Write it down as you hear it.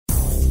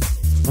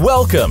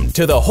Welcome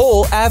to the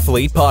Whole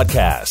Athlete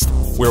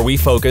Podcast, where we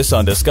focus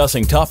on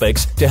discussing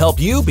topics to help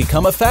you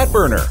become a fat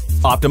burner,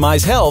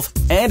 optimize health,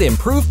 and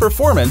improve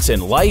performance in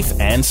life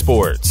and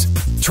sports.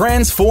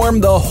 Transform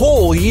the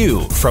whole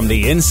you from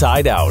the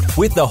inside out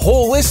with the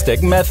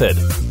holistic method.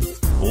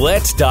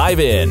 Let's dive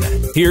in.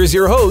 Here's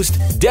your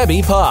host,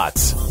 Debbie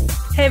Potts.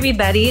 Hey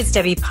everybody, it's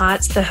Debbie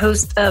Potts, the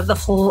host of the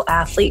Whole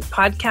Athlete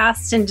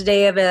Podcast. And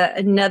today I have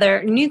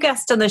another new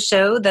guest on the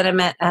show that I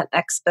met at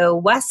Expo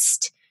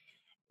West.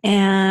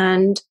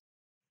 And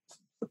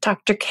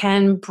Dr.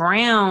 Ken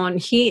Brown,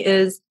 he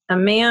is a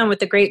man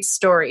with a great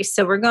story.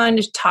 So we're going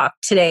to talk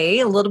today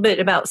a little bit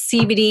about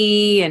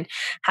CBD and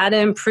how to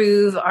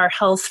improve our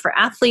health for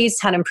athletes,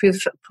 how to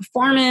improve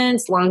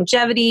performance,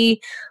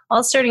 longevity,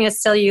 all starting at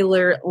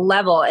cellular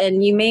level.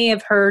 And you may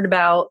have heard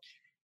about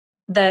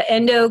the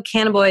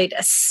endocannabinoid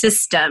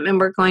system, and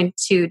we're going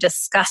to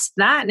discuss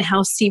that and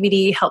how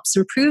CBD helps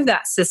improve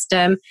that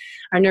system,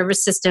 our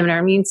nervous system and our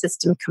immune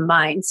system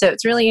combined. So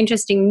it's really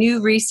interesting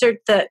new research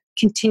that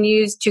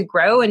continues to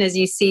grow. And as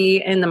you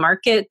see in the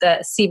market,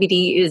 that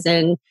CBD is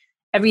in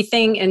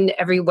everything and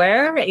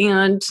everywhere.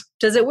 And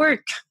does it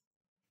work?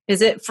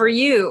 Is it for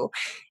you?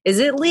 Is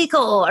it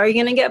legal? Are you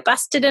going to get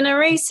busted in a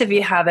race if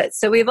you have it?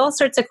 So we have all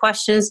sorts of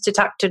questions to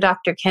talk to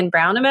Dr. Ken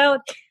Brown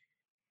about.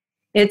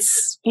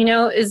 It's,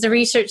 is the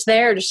research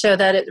there to show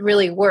that it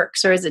really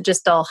works, or is it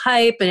just all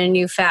hype and a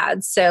new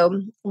fad?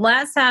 So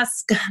let's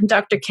ask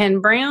Dr.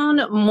 Ken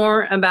Brown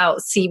more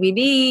about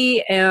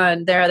CBD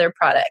and their other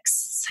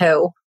products.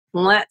 So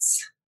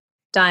let's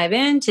dive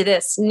into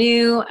this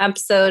new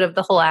episode of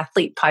the Whole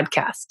Athlete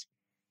Podcast.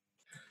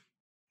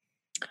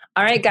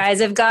 All right,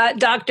 guys, I've got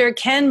Dr.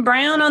 Ken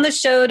Brown on the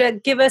show to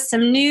give us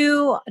some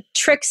new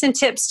tricks and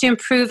tips to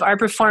improve our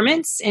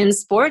performance in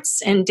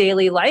sports and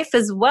daily life,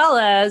 as well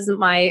as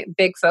my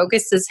big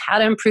focus is how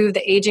to improve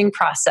the aging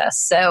process.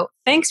 So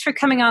thanks for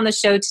coming on the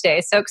show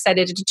today. So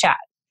excited to chat.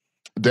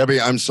 Debbie,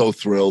 I'm so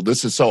thrilled.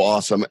 This is so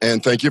awesome.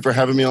 And thank you for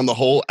having me on the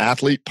Whole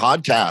Athlete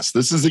Podcast.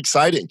 This is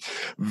exciting.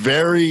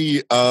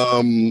 Very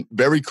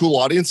cool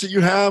audience that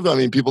you have. I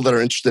mean, people that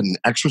are interested in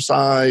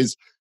exercise,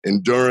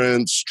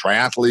 endurance,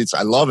 triathletes.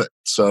 I love it.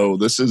 So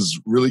this is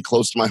really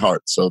close to my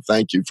heart. So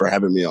thank you for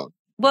having me on.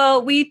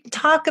 Well, we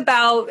talk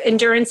about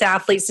endurance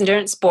athletes,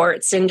 endurance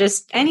sports, and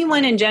just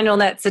anyone in general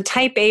that's a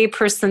type A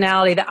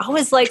personality that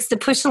always likes to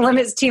push the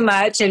limits too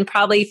much and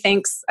probably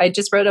thinks, I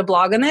just wrote a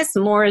blog on this,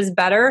 more is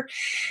better.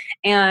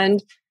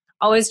 And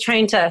always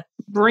trying to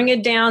bring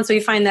it down so we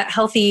find that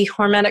healthy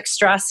hormetic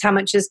stress, how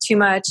much is too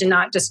much, and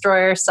not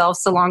destroy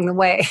ourselves along the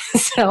way.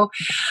 So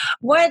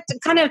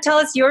tell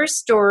us your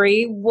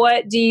story.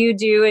 What do you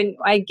do? And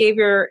I gave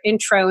your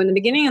intro in the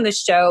beginning of the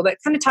show, but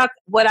kind of talk,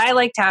 what I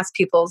like to ask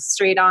people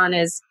straight on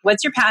is,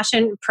 what's your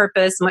passion,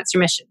 purpose, and what's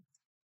your mission?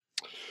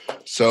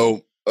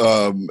 So,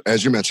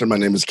 as you mentioned, my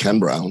name is Ken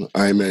Brown.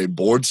 I'm a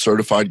board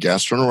certified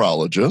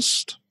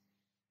gastroenterologist.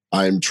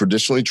 I'm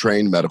traditionally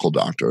trained medical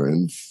doctor,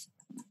 and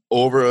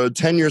over a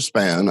 10-year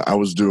span, I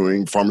was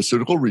doing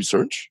pharmaceutical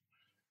research.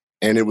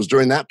 And it was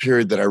during that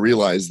period that I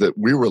realized that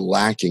we were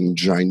lacking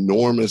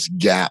ginormous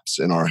gaps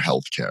in our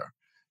healthcare.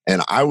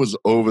 And I was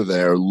over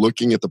there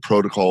looking at the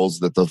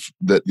protocols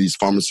that these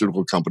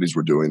pharmaceutical companies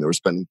were doing. They were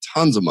spending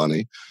tons of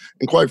money.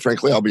 And quite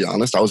frankly, I'll be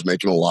honest, I was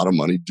making a lot of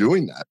money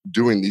doing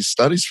these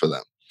studies for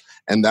them.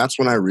 And that's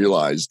when I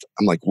realized,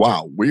 I'm like,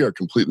 wow, we are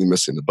completely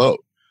missing the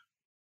boat.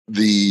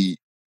 The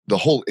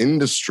whole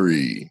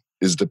industry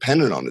is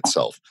dependent on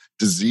itself.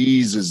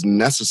 Disease is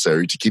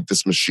necessary to keep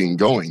this machine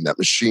going. That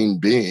machine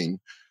being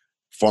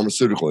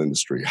pharmaceutical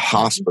industry,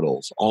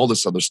 hospitals, all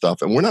this other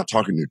stuff. And we're not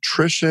talking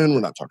nutrition. We're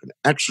not talking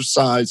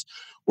exercise.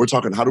 We're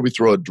talking, how do we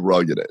throw a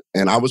drug at it?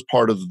 And I was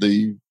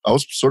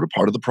sort of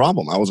part of the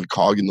problem. I was a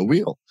cog in the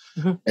wheel.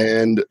 Mm-hmm.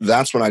 And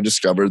that's when I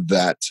discovered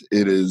that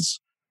it is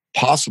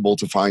possible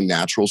to find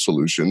natural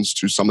solutions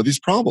to some of these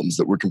problems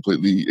that we're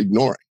completely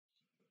ignoring.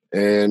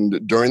 And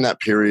during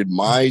that period,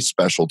 my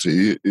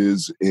specialty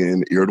is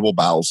in irritable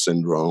bowel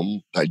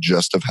syndrome,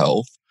 digestive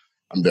health.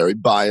 I'm very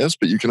biased,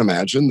 but you can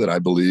imagine that I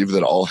believe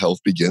that all health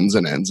begins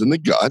and ends in the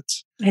gut.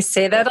 I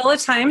say that all the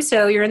time,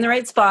 so you're in the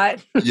right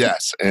spot.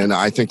 Yes, and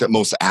I think that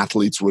most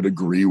athletes would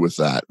agree with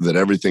that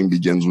everything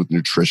begins with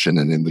nutrition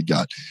and in the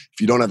gut.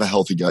 If you don't have a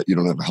healthy gut, you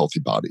don't have a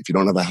healthy body. If you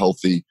don't have a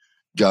healthy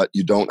gut,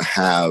 you don't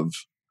have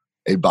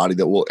a body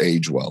that will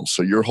age well.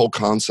 So your whole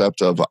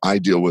concept of I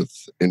deal with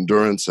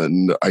endurance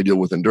and I deal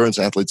with endurance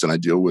athletes and I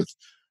deal with,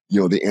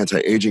 the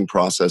anti-aging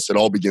process, it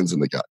all begins in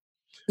the gut.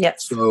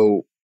 Yes.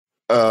 So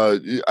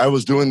I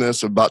was doing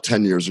this about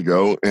 10 years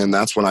ago, and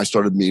that's when I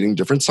started meeting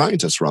different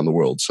scientists around the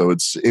world. So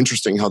it's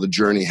interesting how the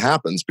journey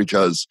happens,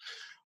 because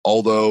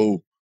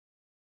although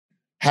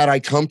had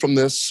I come from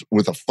this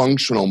with a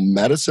functional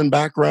medicine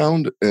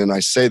background, and I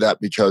say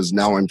that because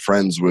now I'm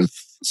friends with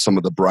some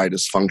of the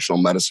brightest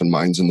functional medicine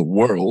minds in the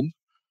world,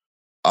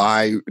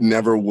 I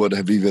never would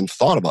have even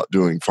thought about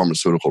doing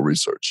pharmaceutical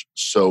research.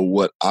 So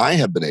what I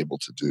have been able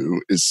to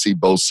do is see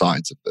both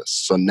sides of this.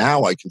 So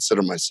now I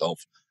consider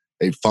myself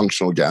a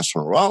functional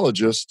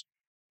gastroenterologist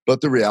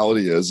But the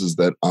reality is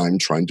that I'm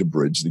trying to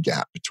bridge the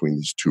gap between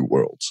these two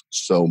worlds.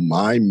 So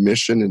my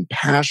mission and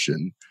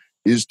passion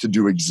is to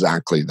do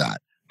exactly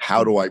that.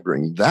 How do I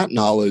bring that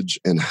knowledge,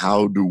 and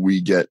how do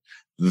we get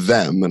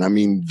them, and I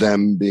mean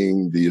them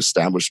being the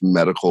established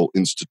medical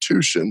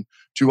institution,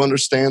 to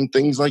understand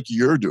things like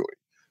you're doing,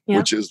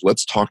 which is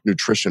let's talk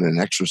nutrition and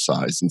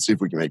exercise and see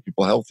if we can make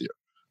people healthier.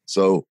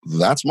 So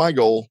that's my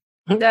goal.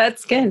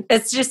 That's good.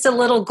 It's just a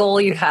little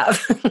goal you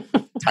have.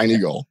 Tiny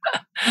goal.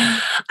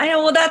 I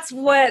know. Well, that's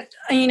what,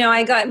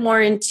 I got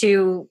more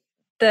into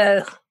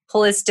the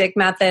holistic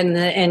method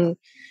and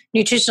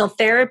nutritional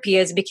therapy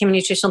as I became a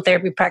nutritional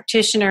therapy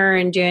practitioner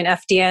and doing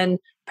FDN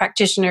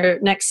practitioner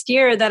next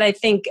year, that I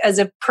think as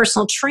a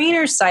personal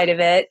trainer side of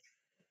it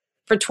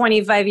for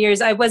 25 years,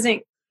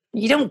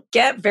 you don't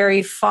get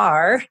very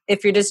far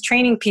if you're just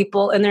training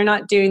people and they're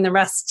not doing the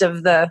rest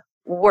of the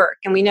work.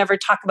 And we never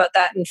talk about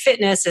that in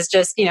fitness as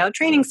just,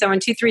 training someone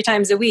 2-3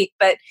 times a week,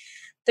 but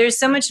there's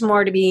so much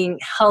more to being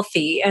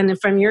healthy. And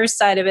from your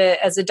side of it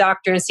as a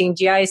doctor and seeing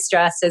GI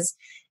stress, as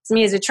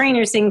me as a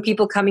trainer, seeing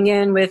people coming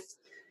in with,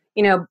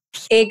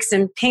 aches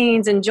and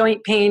pains and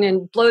joint pain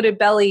and bloated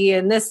belly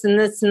and this and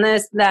this and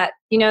this, that,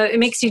 it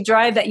makes you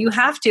drive that you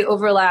have to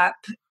overlap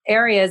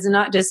areas and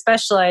not just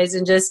specialize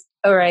and just,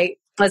 all right,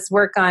 let's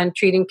work on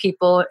treating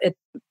people at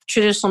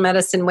traditional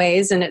medicine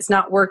ways, and it's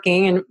not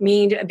working. And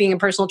me being a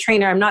personal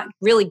trainer, I'm not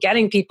really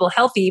getting people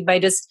healthy by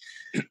just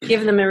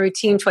giving them a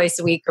routine twice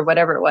a week or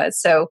whatever it was.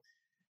 So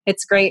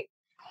it's great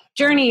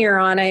journey you're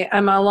on.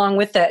 I'm along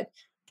with it.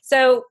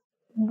 So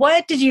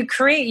what did you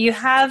create? You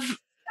have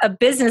a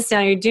business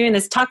now, you're doing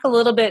this. Talk a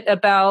little bit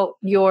about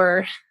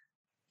your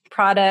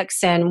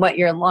products and what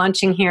you're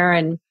launching here,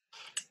 and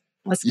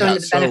let's go into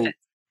the benefits.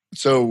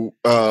 So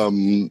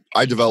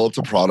I developed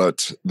a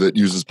product that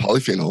uses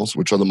polyphenols,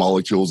 which are the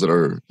molecules that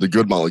are the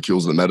good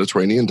molecules of the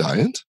Mediterranean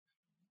diet.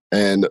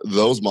 And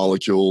those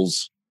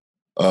molecules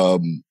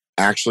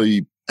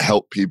actually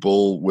help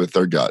people with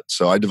their gut.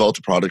 So I developed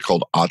a product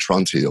called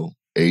Atrantil,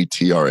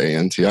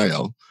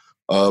 Atrantil.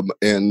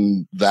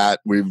 And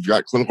that we've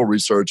got clinical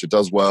research. It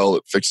does well.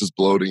 It fixes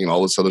bloating and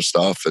all this other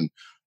stuff. And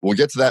we'll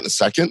get to that in a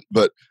second.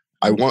 But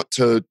I want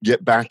to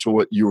get back to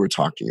what you were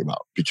talking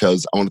about,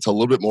 because I want to tell a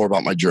little bit more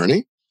about my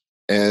journey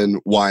and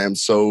why I'm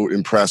so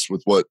impressed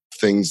with what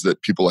things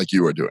that people like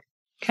you are doing.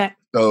 Okay.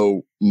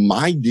 So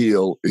my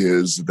deal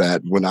is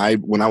that when I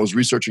was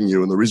researching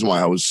you, and the reason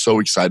why I was so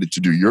excited to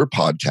do your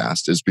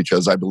podcast is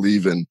because I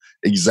believe in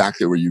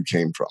exactly where you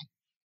came from.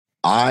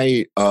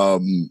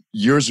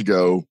 Years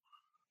ago,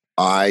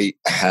 I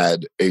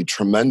had a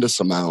tremendous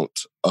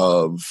amount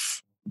of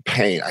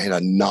pain. I had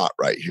a knot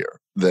right here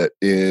that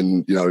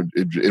in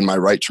my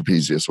right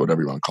trapezius,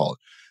 whatever you want to call it.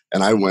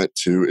 And I went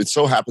to, it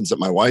so happens that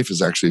my wife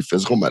is actually a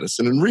physical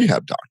medicine and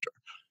rehab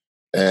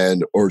doctor.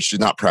 Or she's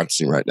not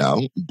practicing right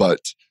now, but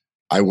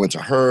I went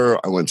to her,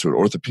 I went to an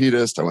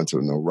orthopedist, I went to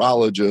a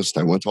neurologist,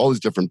 I went to all these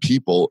different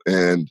people,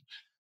 and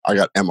I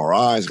got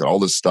MRIs, got all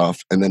this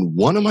stuff. And then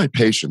one of my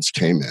patients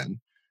came in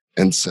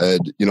and said,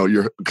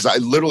 because I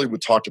literally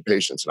would talk to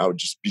patients and I would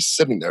just be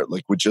sitting there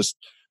like with just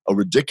a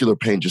ridiculous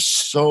pain,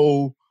 just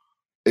so,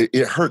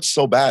 it hurt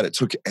so bad. It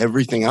took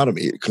everything out of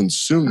me. It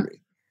consumed me.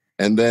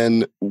 And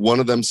then one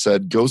of them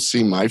said, go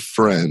see my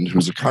friend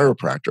who's a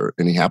chiropractor.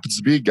 And he happens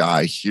to be a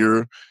guy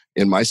here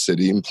in my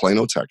city in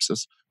Plano,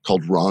 Texas,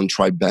 called Ron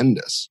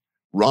Tribendis.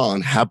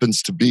 Ron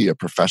happens to be a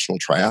professional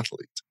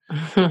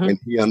triathlete. And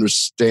he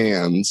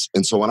understands.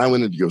 And so when I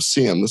went in to go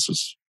see him, this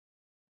was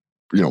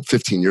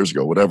 15 years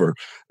ago, whatever,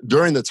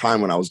 during the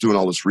time when I was doing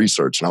all this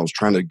research and I was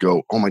trying to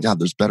go, oh my God,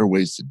 there's better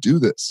ways to do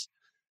this.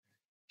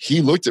 He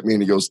looked at me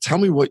and he goes, tell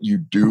me what you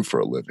do for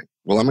a living.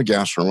 Well, I'm a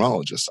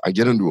gastroenterologist. I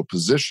get into a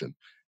position,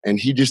 and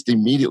he just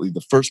immediately,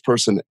 the first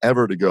person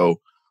ever to go,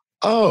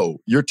 oh,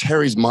 your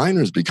Terry's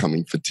Minor's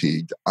becoming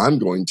fatigued. I'm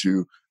going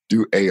to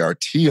do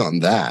ART on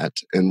that,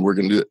 and we're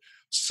going to do it.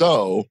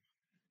 So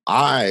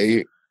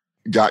I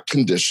got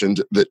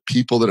conditioned that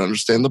people that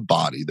understand the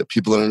body, that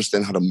people that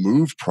understand how to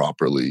move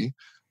properly,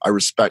 I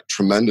respect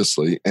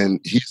tremendously. And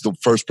he's the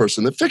first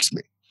person that fixed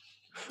me.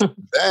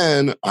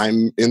 Then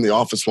I'm in the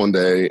office one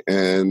day,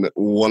 and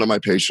one of my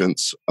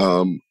patients,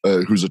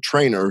 who's a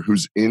trainer,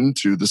 who's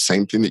into the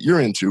same thing that you're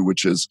into,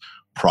 which is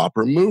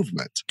proper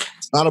movement.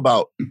 It's not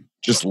about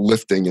just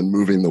lifting and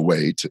moving the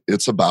weight.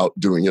 It's about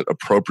doing it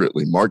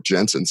appropriately. Mark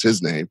Jensen's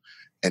his name.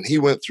 And he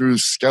went through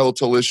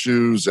skeletal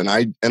issues, and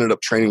I ended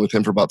up training with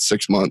him for about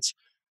 6 months.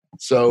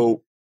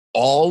 So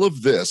all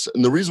of this,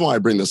 and the reason why I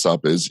bring this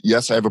up is,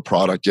 yes, I have a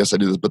product. Yes, I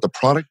do this, but the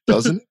product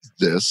doesn't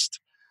exist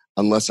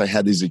unless I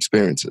had these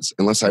experiences,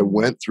 unless I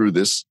went through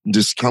this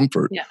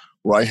discomfort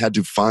where I had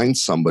to find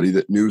somebody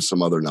that knew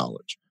some other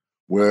knowledge,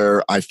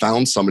 where I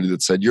found somebody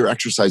that said, you're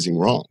exercising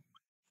wrong.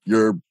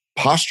 Your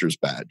posture's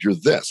bad. You're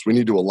this. We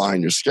need to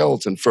align your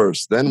skeleton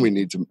first. Then we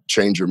need to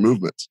change your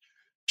movements.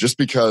 Just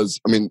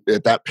because,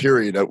 at that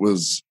period, it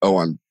was,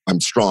 I'm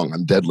strong.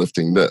 I'm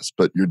deadlifting this,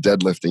 but you're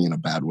deadlifting in a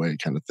bad way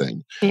kind of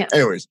thing. Yeah.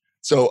 Anyways,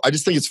 so I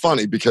just think it's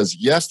funny because,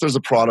 yes, there's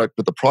a product,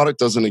 but the product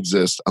doesn't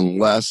exist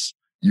unless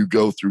you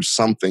go through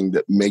something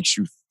that makes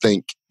you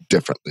think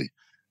differently.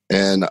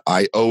 And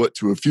I owe it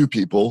to a few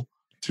people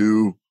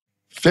to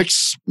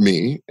fix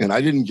me, and I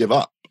didn't give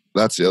up.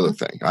 That's the other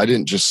thing. I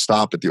didn't just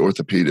stop at the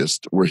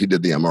orthopedist where he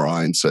did the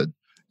MRI and said,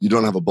 you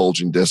don't have a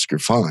bulging disc, you're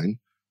fine.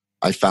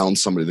 I found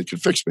somebody that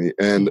could fix me.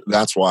 And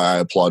that's why I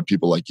applaud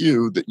people like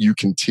you, that you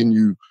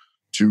continue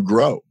to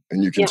grow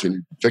and you continue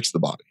to fix the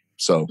body.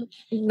 So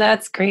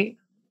that's great.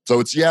 So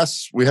it's,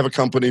 yes, we have a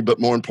company, but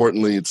more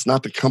importantly, it's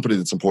not the company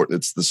that's important.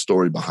 It's the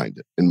story behind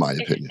it, in my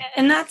opinion.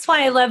 And that's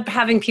why I love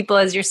having people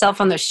as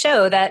yourself on the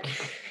show that,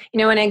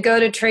 when I go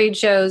to trade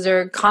shows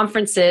or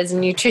conferences and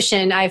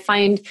nutrition, I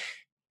find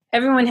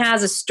everyone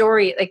has a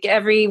story. Like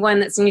everyone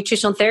that's a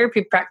nutritional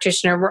therapy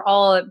practitioner, we're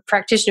all a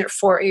practitioner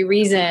for a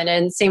reason.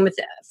 And same with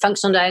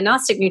functional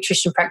diagnostic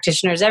nutrition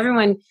practitioners.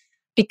 Everyone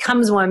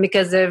becomes one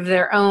because of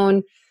their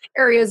own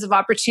areas of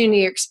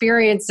opportunity or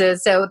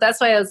experiences. So that's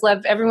why I always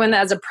love everyone that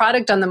has a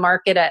product on the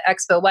market at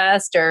Expo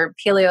West or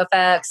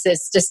PaleoFX.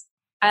 It's just,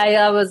 I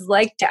always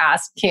like to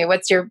ask, okay,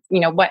 what's your,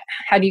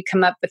 how do you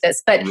come up with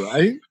this? But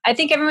right? I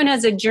think everyone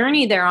has a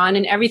journey they're on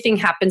and everything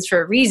happens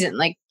for a reason.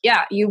 Like,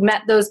 you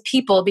met those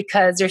people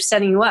because they're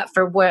setting you up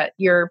for what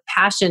your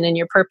passion and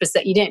your purpose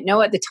that you didn't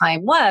know at the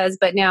time was,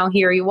 but now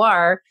here you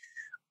are,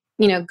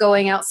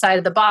 going outside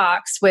of the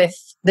box with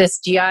this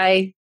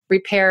GI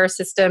repair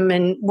system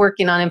and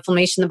working on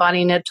inflammation in the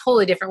body in a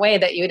totally different way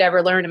that you would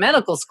ever learn in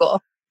medical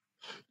school.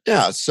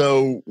 Yeah.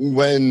 So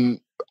when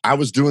I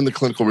was doing the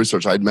clinical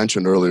research, I'd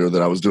mentioned earlier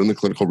that I was doing the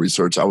clinical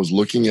research. I was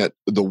looking at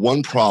the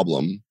one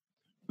problem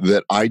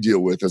that I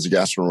deal with as a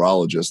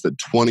gastroenterologist that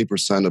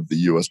 20% of the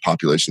US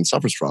population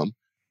suffers from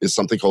is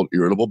something called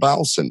irritable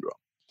bowel syndrome.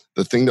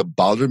 The thing that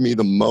bothered me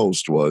the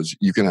most was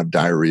you can have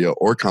diarrhea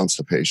or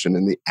constipation,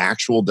 and the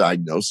actual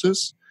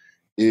diagnosis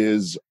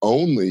is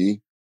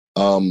only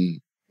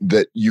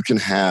that you can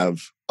have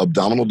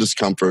abdominal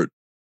discomfort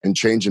and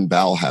change in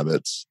bowel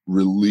habits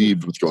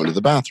relieved with going to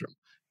the bathroom.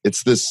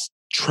 It's this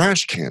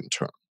trash can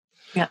term.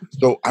 Yeah.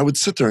 So I would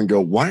sit there and go,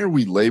 why are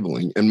we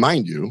labeling? And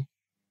mind you,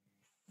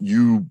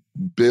 you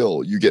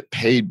get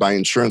paid by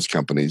insurance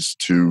companies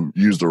to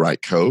use the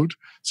right code.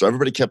 So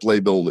everybody kept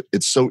labeled.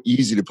 It's so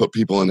easy to put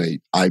people in a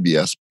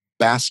IBS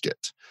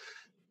basket.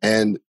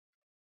 And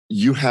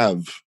you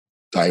have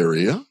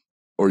diarrhea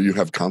or you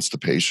have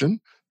constipation.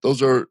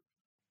 Those are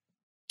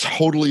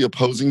totally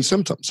opposing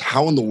symptoms.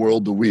 How in the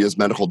world do we as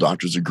medical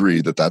doctors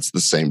agree that that's the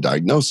same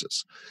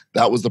diagnosis?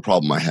 That was the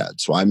problem I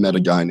had. So I met a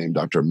guy named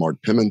Dr. Mark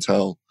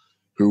Pimentel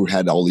who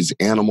had all these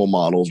animal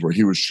models where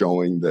he was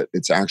showing that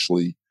it's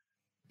actually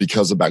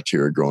because of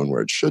bacteria growing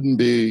where it shouldn't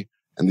be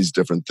and these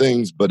different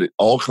things. But it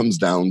all comes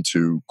down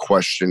to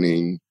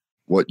questioning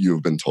what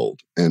you've been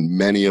told. And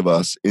many of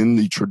us in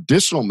the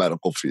traditional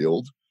medical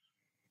field,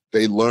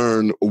 we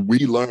learn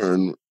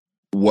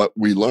what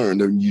we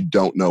learned, and you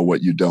don't know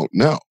what you don't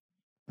know.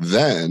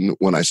 Then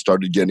when I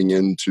started getting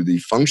into the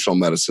functional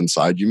medicine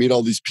side, you meet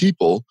all these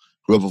people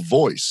who have a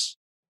voice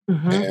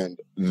and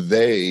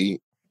they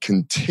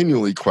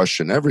continually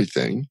question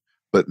everything,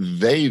 but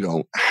they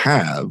don't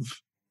have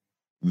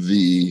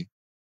the,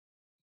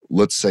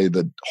 let's say,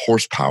 the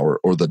horsepower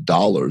or the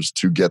dollars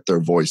to get their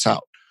voice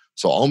out.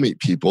 So I'll meet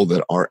people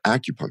that are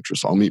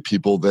acupuncturists. I'll meet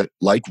people that,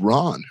 like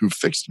Ron, who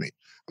fixed me.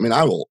 I mean,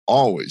 I will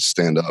always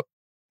stand up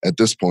at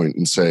this point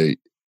and say,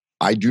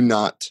 I do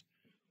not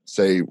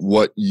say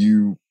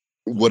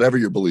whatever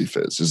your belief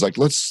is like,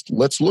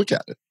 let's look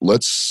at it.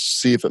 Let's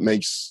see if it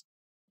makes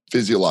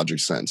physiologic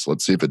sense.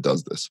 Let's see if it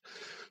does this.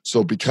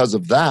 So because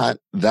of that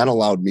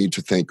allowed me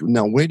to think,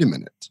 now, wait a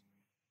minute.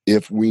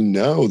 If we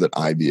know that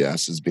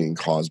IBS is being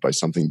caused by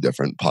something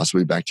different,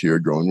 possibly bacteria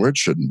growing where it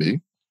shouldn't be,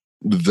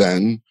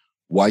 then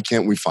why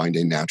can't we find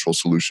a natural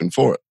solution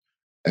for it?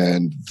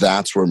 And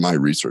that's where my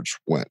research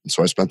went.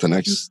 So I spent the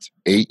next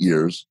 8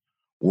 years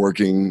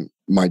working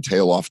my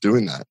tail off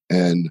doing that.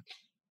 And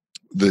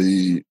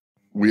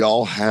we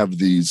all have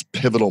these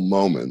pivotal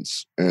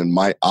moments. And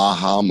my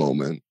aha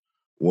moment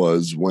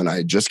was when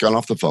I just got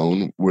off the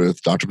phone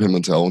with Dr.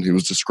 Pimentel, and he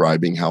was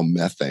describing how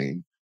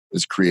methane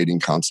is creating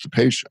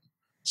constipation.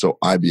 So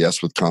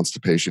IBS with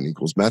constipation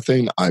equals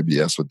methane.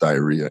 IBS with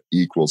diarrhea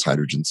equals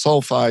hydrogen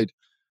sulfide.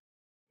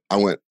 I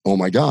went, oh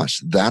my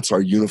gosh, that's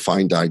our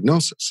unifying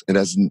diagnosis.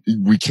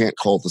 We can't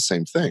call it the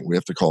same thing. We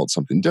have to call it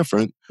something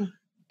different.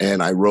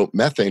 And I wrote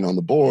methane on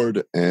the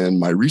board, and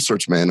my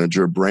research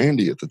manager,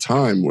 Brandy, at the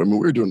time, when we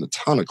were doing a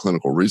ton of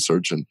clinical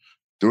research and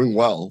doing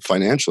well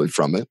financially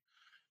from it,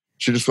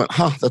 she just went,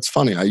 that's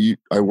funny.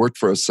 I worked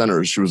for a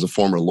senator. She was a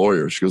former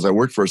lawyer. She goes, I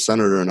worked for a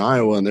senator in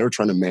Iowa, and they were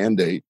trying to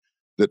mandate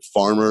that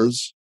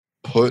farmers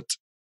put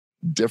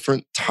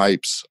different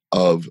types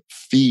of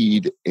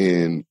feed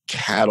in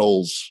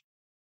cattle's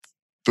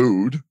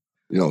food,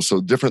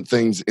 so different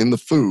things in the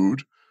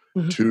food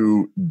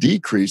to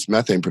decrease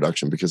methane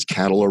production, because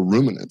cattle are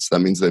ruminants. That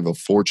means they have a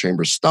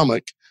 4-chamber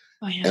stomach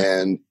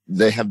and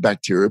they have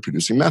bacteria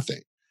producing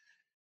methane.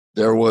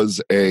 There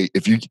was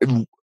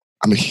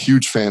I'm a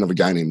huge fan of a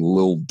guy named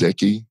Lil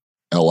Dicky,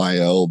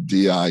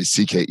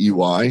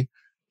 Lildickey.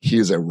 He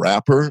is a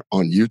rapper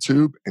on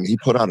YouTube, and he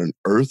put out an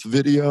Earth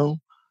video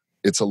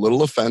It's a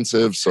little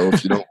offensive, so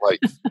if you don't like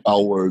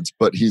foul words,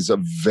 but he's a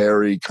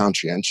very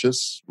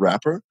conscientious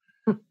rapper.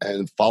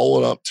 And follow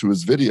it up to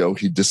his video,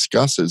 he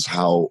discusses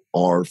how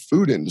our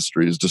food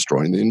industry is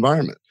destroying the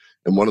environment.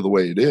 And one of the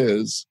way it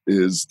is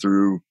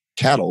through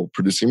cattle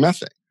producing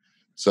methane.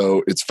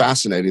 So it's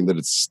fascinating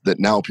that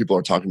now people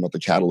are talking about the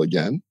cattle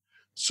again.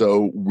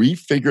 So we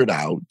figured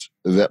out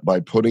that by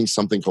putting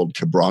something called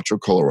Quebracho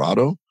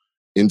Colorado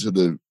into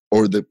the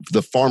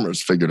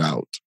farmers figured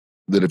out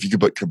that if you could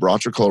put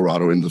Quebracho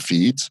Colorado in the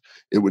feeds,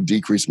 it would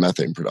decrease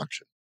methane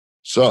production.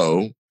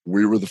 So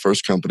we were the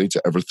first company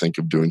to ever think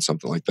of doing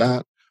something like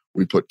that.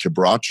 We put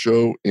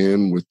Quebracho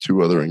in with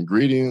 2 other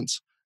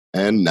ingredients,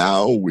 and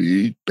now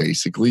we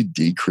basically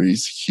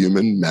decrease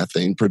human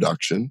methane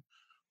production,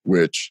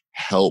 which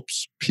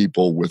helps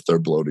people with their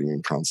bloating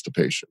and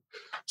constipation.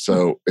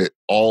 So it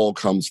all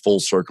comes full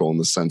circle in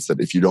the sense that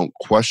if you don't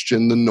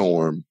question the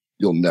norm,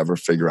 you'll never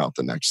figure out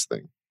the next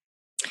thing.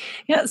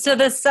 Yeah. So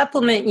the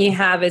supplement you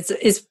have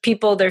is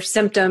people, their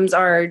symptoms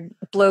are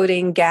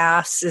bloating,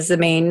 gas is the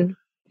main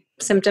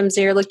symptoms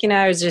that you're looking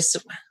at, or is just,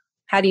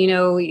 how do you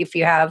know if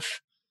you have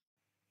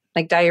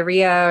like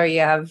diarrhea or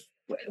you have,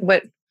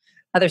 what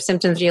other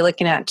symptoms are you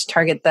looking at to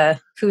target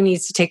who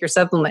needs to take your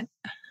supplement?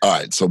 All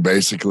right. So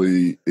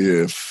basically,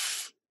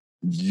 if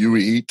you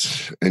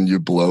eat and you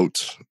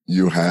bloat,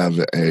 you have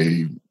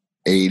a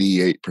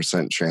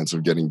 88% chance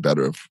of getting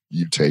better if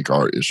you take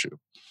our issue.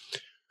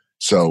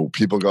 So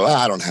people go,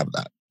 I don't have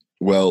that.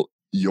 Well,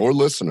 your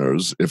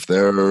listeners, if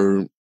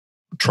they're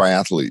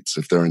triathletes,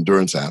 if they're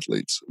endurance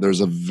athletes,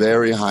 there's a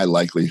very high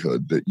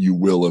likelihood that you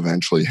will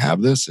eventually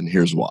have this. And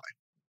here's why.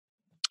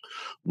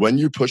 When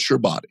you push your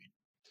body,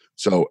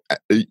 so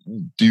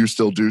do you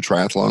still do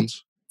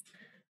triathlons?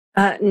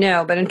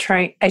 No, but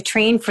I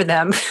train for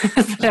them.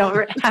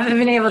 I haven't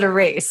been able to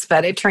race,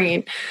 but I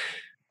train.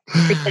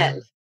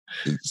 Pretend.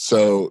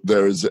 So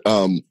there's,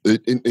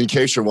 in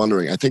case you're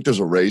wondering, I think there's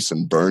a race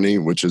in Bernie,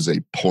 which is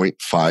a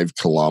 0.5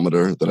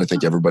 kilometer that I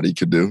think everybody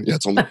could do. Yeah,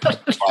 it's only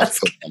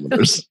 0.5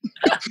 kilometers.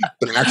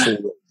 But actually,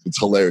 it's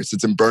hilarious.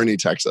 It's in Bernie,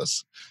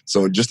 Texas.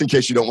 So just in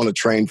case you don't want to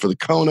train for the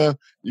Kona,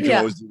 you can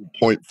always do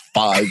a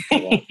 0.5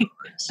 kilometer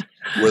race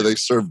where they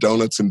serve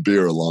donuts and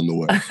beer along the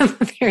way.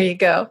 There you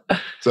go.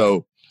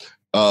 So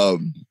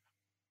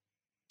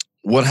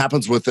what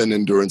happens with an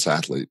endurance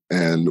athlete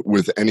and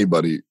with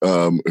anybody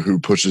who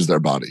pushes their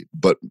body,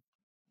 but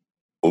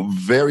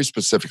very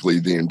specifically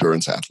the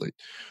endurance athlete,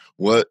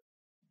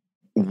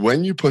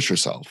 when you push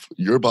yourself,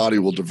 your body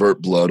will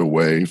divert blood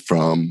away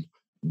from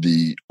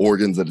the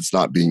organs that it's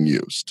not being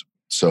used.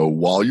 So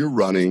while you're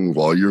running,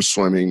 while you're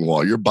swimming,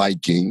 while you're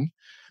biking,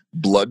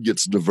 blood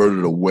gets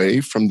diverted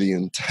away from the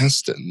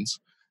intestines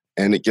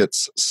and it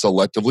gets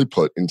selectively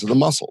put into the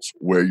muscles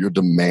where you're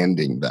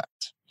demanding that.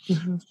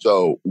 Mm-hmm.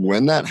 So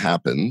when that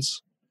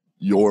happens,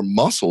 your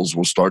muscles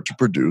will start to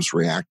produce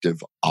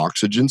reactive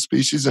oxygen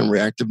species and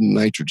reactive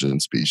nitrogen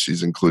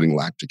species, including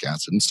lactic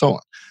acid and so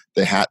on.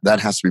 That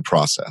has to be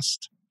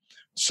processed.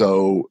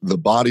 So the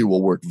body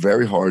will work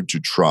very hard to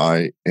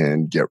try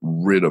and get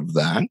rid of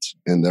that.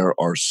 And there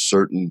are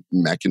certain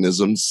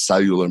mechanisms,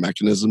 cellular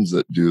mechanisms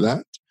that do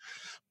that.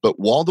 But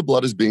while the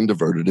blood is being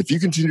diverted, if you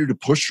continue to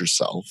push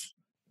yourself,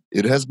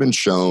 it has been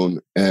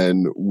shown,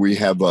 and we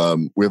have a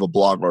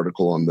blog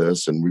article on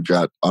this, and we've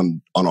got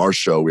on our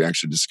show, we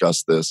actually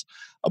discussed this,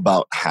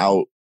 about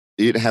how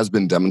it has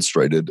been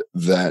demonstrated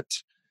that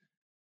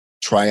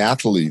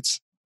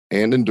triathletes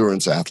and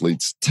endurance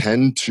athletes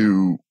tend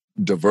to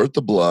divert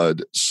the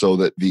blood so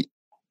that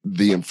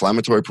the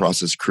inflammatory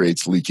process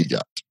creates leaky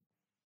gut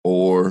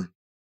or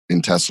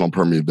intestinal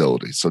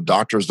permeability. So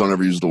doctors don't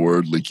ever use the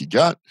word leaky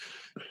gut.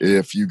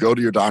 If you go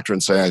to your doctor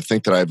and say, I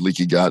think that I have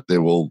leaky gut, they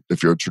will,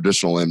 if you're a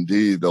traditional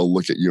MD, they'll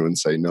look at you and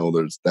say, no,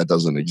 that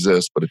doesn't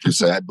exist. But if you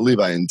say, I believe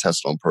I have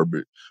intestinal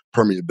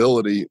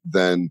permeability,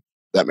 then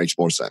that makes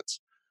more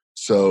sense.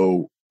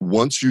 So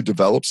once you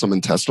develop some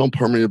intestinal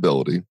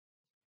permeability,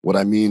 what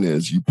I mean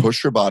is you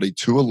push your body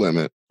to a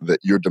limit that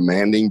you're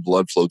demanding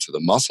blood flow to the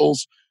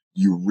muscles,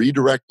 you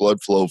redirect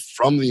blood flow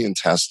from the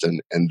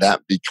intestine, and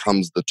that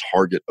becomes the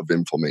target of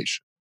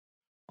inflammation.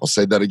 I'll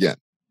say that again.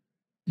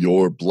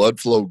 Your blood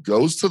flow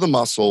goes to the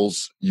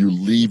muscles, you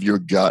leave your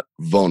gut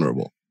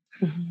vulnerable.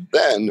 Mm-hmm.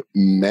 Then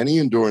many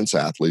endurance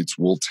athletes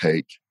will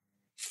take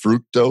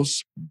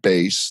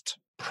fructose-based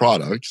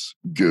products,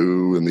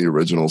 goo and the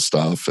original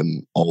stuff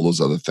and all those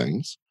other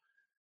things,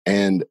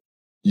 and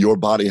your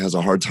body has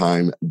a hard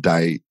time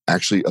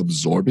actually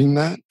absorbing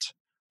that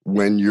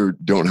when you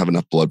don't have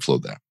enough blood flow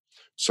there.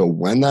 So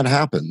when that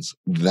happens,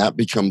 that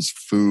becomes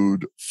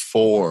food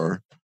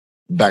for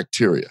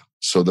bacteria.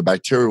 So the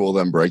bacteria will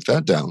then break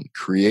that down,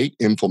 create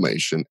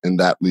inflammation, and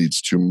that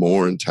leads to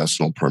more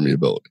intestinal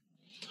permeability.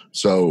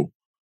 So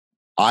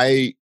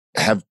I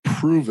have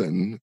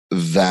proven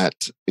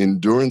that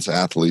endurance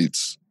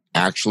athletes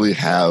actually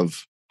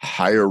have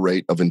higher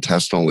rate of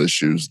intestinal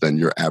issues than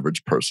your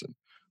average person,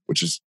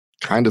 which is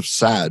kind of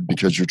sad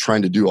because you're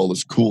trying to do all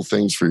these cool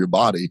things for your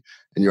body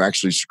and you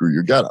actually screw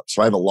your gut up.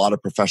 So I have a lot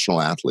of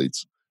professional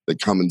athletes that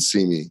come and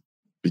see me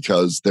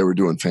because they were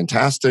doing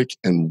fantastic.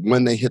 And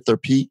when they hit their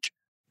peak,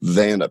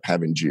 they end up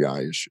having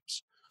GI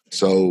issues.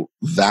 So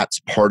that's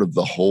part of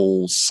the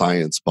whole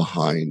science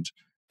behind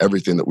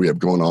everything that we have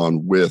going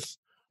on with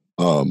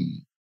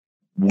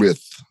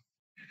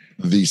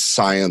the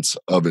science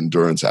of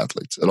endurance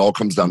athletes. It all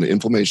comes down to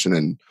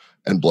inflammation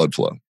and blood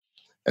flow.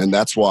 And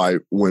that's why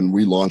when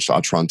we launched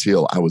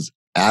Atrantil, I was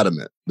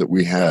adamant that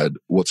we had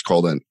what's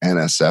called an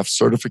NSF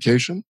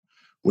certification,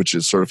 which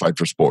is certified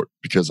for sport,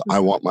 because I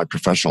want my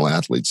professional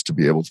athletes to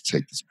be able to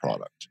take this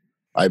product.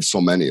 I have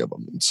so many of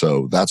them. And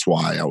so that's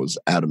why I was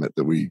adamant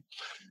that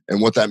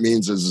and what that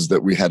means is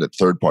that we had it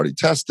third-party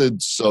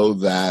tested so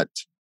that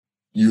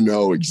you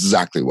know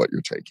exactly what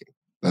you're taking.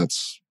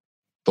 That's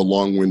the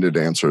long-winded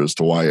answer as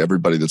to why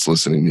everybody that's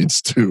listening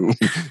needs to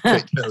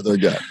take care of their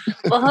gut.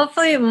 Well,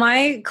 hopefully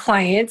my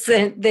clients,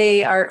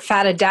 they are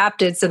fat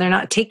adapted, so they're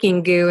not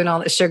taking goo and all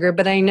that sugar,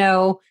 but I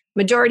know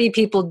majority of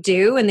people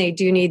do, and they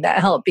do need that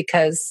help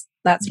because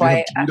that's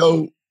why.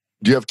 Do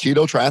you have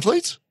keto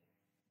triathletes?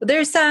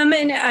 There's some,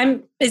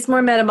 and it's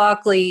more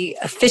metabolically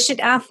efficient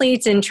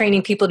athletes, and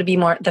training people to be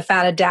more the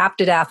fat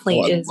adapted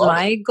athlete is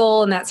my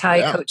goal, and that's how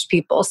I coach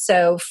people.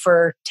 So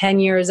for 10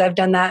 years, I've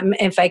done that. And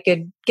if I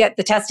could get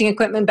the testing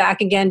equipment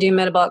back again, do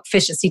metabolic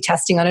efficiency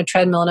testing on a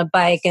treadmill and a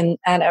bike and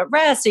at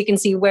rest, so you can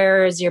see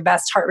where is your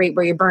best heart rate,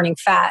 where you're burning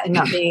fat and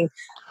not being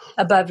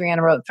above your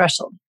anaerobic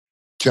threshold.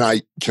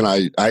 I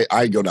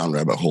go down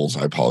rabbit holes.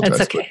 I apologize.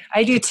 That's okay.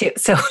 I do too.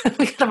 So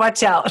we got to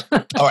watch out.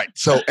 All right.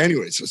 So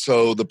anyways,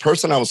 so the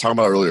person I was talking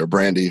about earlier,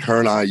 Brandy, her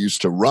and I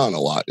used to run a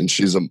lot, and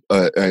she's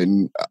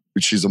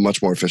a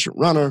much more efficient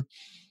runner.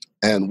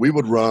 And we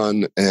would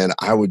run, and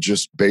I would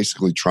just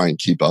basically try and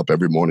keep up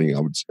every morning.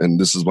 And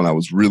this is when I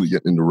was really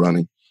getting into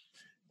running.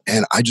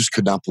 And I just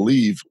could not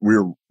believe we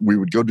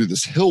would go do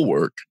this hill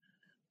work.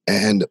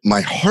 And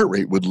my heart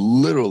rate would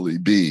literally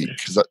be,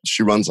 because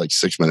she runs like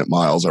 6-minute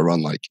miles. I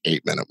run like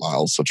 8-minute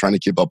miles. So trying to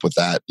keep up with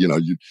that,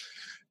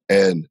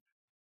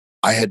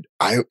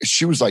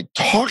 she was like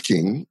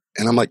talking,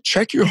 and I'm like,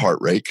 check your heart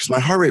rate. Because my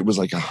heart rate was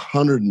like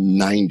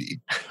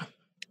 190.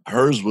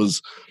 Hers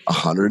was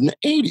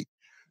 180.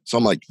 So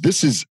I'm like,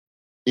 this is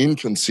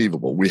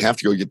inconceivable. We have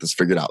to go get this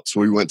figured out. So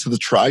we went to the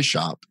Tri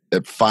Shop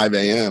at 5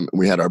 a.m. and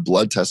we had our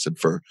blood tested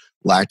for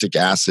lactic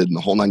acid and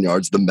the whole 9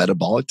 yards, the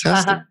metabolic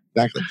testing.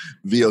 Exactly.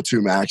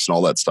 VO2 max and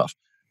all that stuff.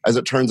 As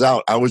it turns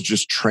out, I was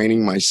just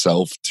training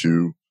myself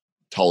to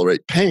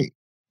tolerate pain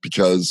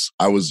because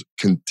I was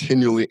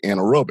continually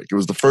anaerobic. It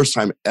was the first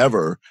time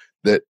ever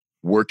that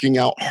working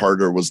out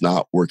harder was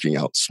not working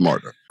out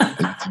smarter. And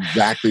it's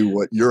exactly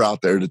what you're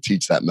out there to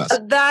teach that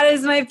message. That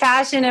is my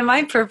passion and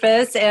my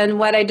purpose, and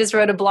what I just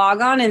wrote a blog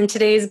on. And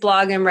today's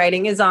blog I'm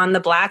writing is on the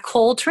black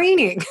hole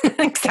training.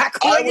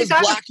 Exactly. I was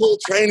black hole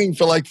training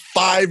for like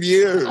 5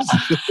 years.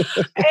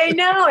 I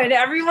know, and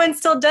everyone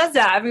still does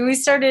that. I mean, we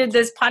started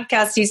this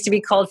podcast used to be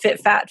called Fit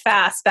Fat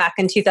Fast back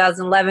in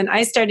 2011.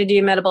 I started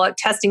doing metabolic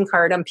testing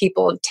card on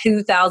people in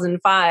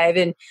 2005,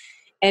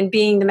 and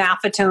being the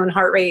Maffetone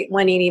heart rate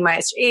 180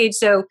 minus your age.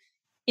 So,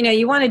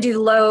 you want to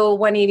do low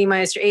 180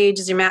 minus your age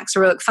as your max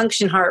aerobic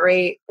function heart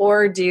rate,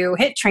 or do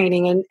HIIT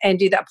training and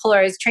do that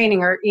polarized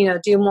training, or,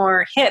 do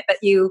more HIIT. But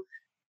I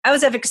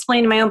always have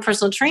explained to my own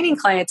personal training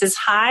clients is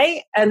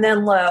high and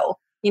then low.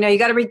 You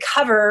got to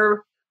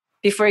recover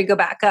before you go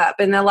back up.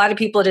 And a lot of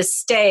people just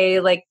stay,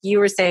 like you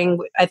were saying,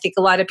 I think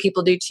a lot of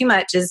people do too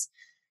much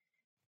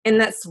and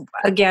that's,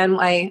 again,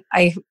 I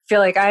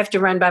feel like I have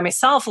to run by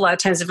myself a lot of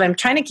times if I'm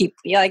trying to keep,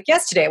 like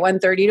yesterday,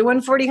 130 to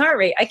 140 heart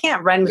rate. I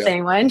can't run with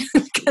anyone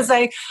because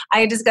I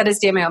just got to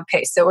stay at my own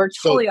pace. So we're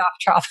totally off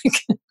topic.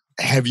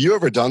 Have you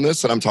ever done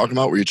this that I'm talking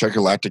about where you check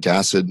your lactic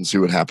acid and see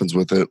what happens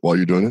with it while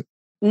you're doing it?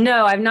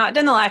 No, I've not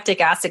done the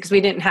lactic acid because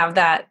we didn't have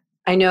that.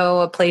 I know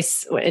a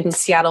place in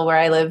Seattle where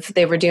I live,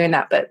 they were doing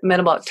that, but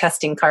metabolic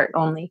testing cart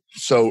only.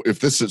 So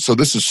this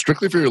is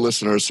strictly for your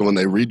listeners. So when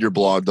they read your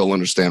blog, they'll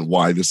understand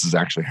why this is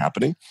actually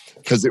happening,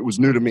 because it was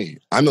new to me.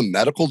 I'm a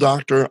medical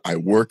doctor. I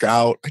work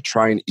out. I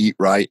try and eat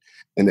right.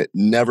 And it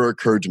never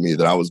occurred to me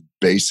that I was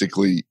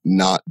basically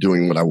not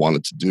doing what I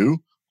wanted to do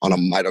on a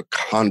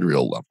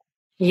mitochondrial level.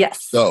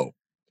 Yes. So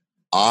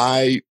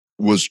I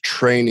was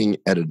training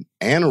at an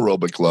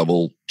anaerobic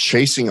level,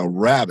 chasing a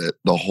rabbit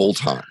the whole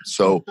time.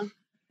 So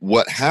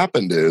what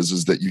happened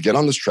is that you get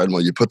on this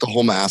treadmill, you put the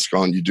whole mask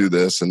on, you do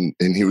this, and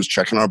he was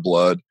checking our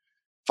blood,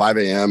 5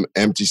 a.m.,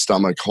 empty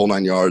stomach, whole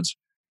 9 yards.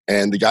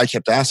 And the guy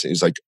kept asking,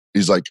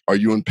 he's like, are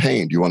you in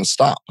pain? Do you want to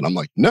stop? And I'm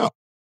like, no.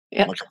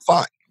 Yeah. I'm like,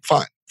 I'm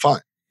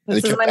fine.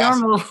 This is my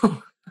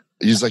normal.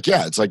 He's like,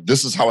 yeah, it's like,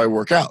 this is how I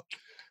work out.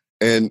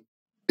 And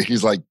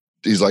he's like,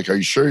 are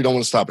you sure you don't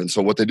want to stop? And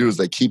so what they do is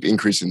they keep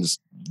increasing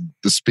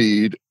the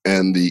speed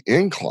and the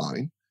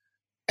incline.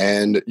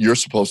 And you're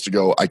supposed to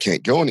go, I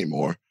can't go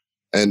anymore.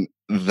 And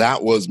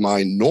that was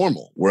my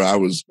normal where I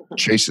was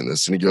chasing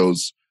this. And he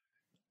goes,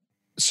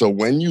 so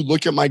when you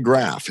look at my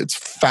graph, it's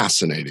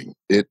fascinating.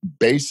 It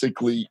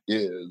basically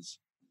is,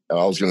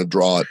 I was going to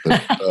draw it,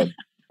 but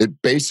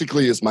it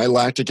basically is my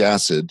lactic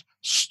acid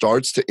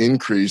starts to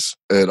increase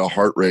at a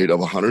heart rate of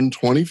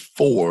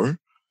 124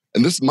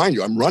 And this, mind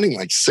you, I'm running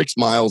like 6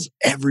 miles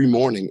every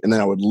morning, and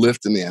then I would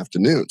lift in the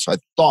afternoon. So I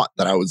thought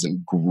that I was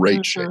in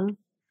great shape,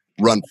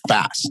 run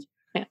fast.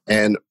 Yeah.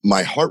 And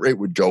my heart rate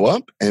would go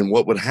up. And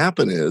what would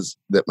happen is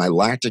that my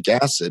lactic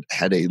acid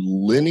had a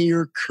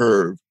linear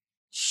curve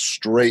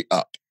straight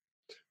up.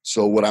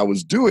 So what I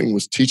was doing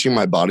was teaching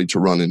my body to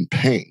run in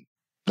pain.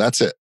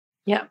 That's it.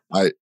 Yeah.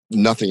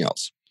 Nothing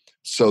else.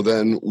 So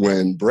then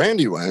when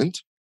Brandy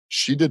went,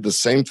 she did the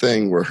same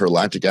thing where her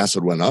lactic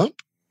acid went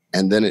up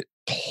and then it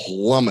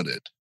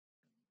plummeted.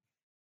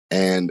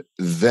 And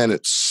then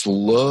it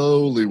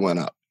slowly went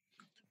up.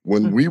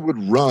 When we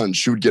would run,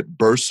 she would get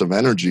bursts of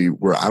energy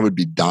where I would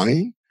be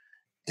dying.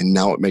 And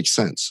now it makes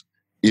sense.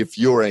 If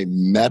you're a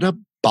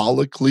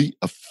metabolically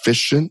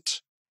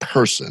efficient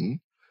person,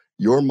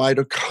 your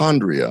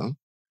mitochondria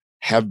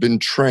have been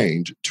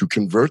trained to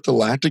convert the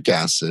lactic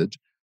acid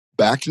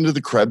back into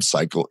the Krebs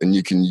cycle, and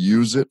you can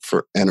use it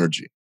for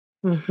energy.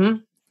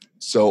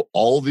 So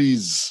all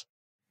these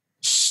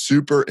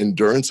super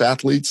endurance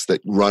athletes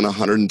that run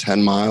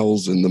 110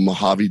 miles in the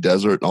Mojave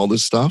Desert and all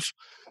this stuff,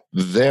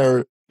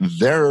 they're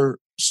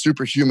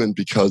superhuman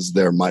because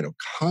their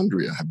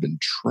mitochondria have been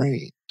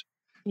trained.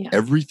 Yeah.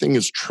 Everything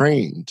is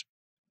trained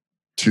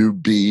to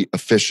be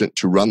efficient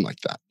to run like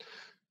that.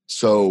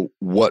 So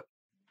what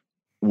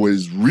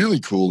was really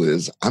cool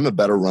is I'm a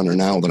better runner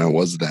now than I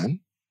was then.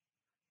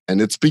 And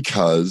it's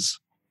because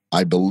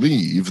I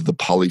believe the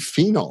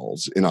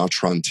polyphenols in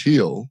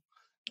Atrantil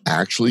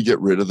actually get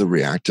rid of the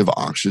reactive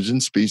oxygen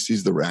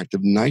species, the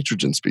reactive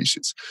nitrogen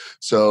species.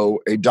 So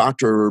a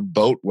Dr.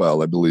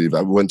 Boatwell, I believe,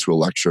 I went to a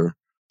lecture,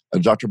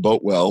 Dr.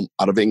 Boatwell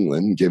out of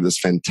England gave this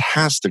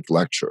fantastic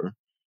lecture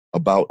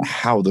about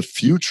how the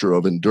future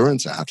of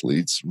endurance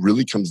athletes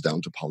really comes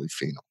down to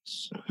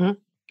polyphenols.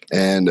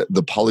 And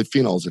the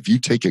polyphenols, if you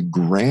take a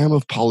gram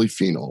of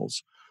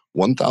polyphenols,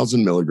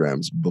 1,000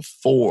 milligrams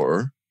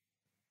before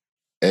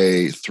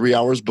 3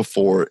 hours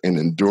before an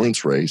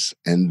endurance race,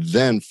 and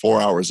then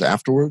 4 hours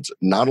afterwards,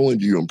 not only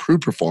do you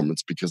improve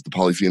performance because the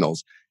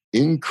polyphenols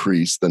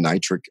increase the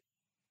nitric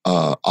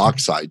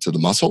oxide to the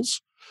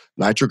muscles.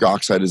 Nitric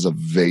oxide is a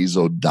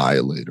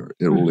vasodilator.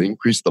 It will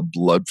increase the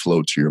blood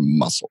flow to your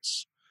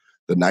muscles.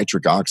 The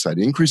nitric oxide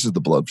increases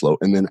the blood flow,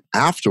 and then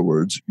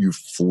afterwards, you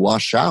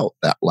flush out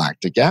that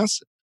lactic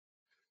acid.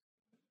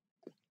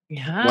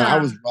 Yeah. When I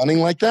was running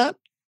like that,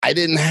 I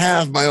didn't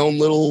have my own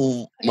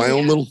little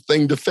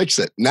thing to fix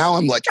it. Now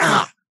I'm like,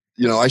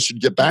 I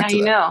should get back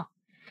to that.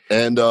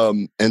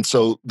 And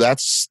so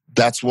that's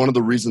one of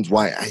the reasons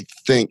why I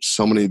think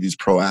so many of these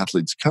pro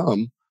athletes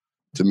come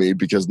to me,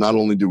 because not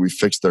only do we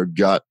fix their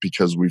gut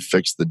because we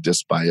fix the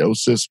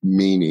dysbiosis,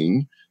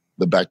 meaning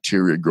the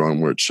bacteria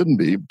growing where it shouldn't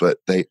be, but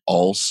they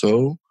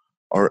also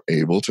are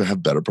able to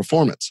have better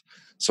performance.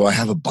 So I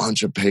have a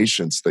bunch of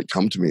patients that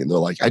come to me and they're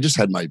like, I just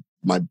had my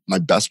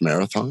best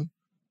marathon,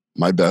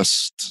 my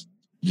best,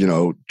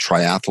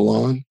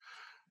 triathlon.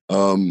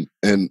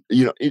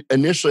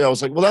 Initially I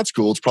was like, well, that's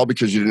cool. It's probably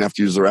because you didn't have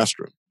to use the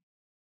restroom.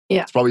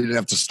 Yeah. It's probably you didn't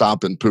have to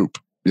stop and poop,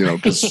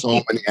 because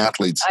so many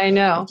athletes I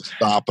know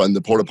stop on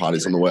the porta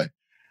potties on the way.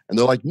 And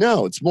they're like,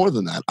 no, it's more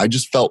than that. I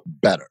just felt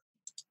better.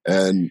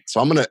 And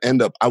so I'm going to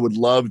end up, I would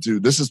love to,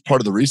 this is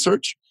part of the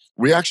research.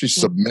 We actually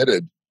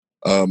submitted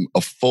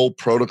a full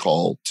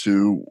protocol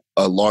to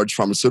a large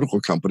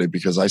pharmaceutical company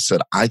because I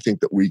said, I think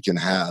that we can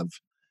have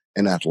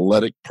an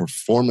athletic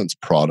performance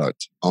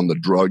product on the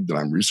drug that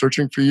I'm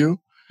researching for you.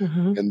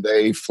 And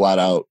they flat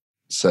out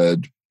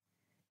said,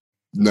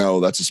 no,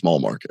 that's a small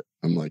market.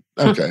 I'm like,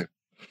 okay.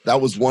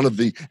 That was one of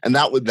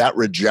that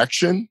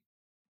rejection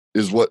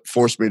is what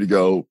forced me to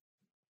go,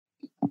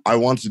 I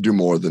want to do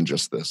more than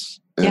just this.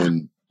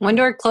 And one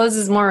door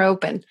closes, more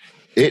open.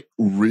 It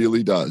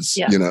really does.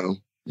 Yeah.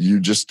 You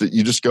just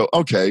go,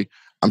 okay,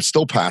 I'm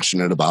still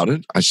passionate about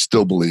it. I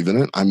still believe in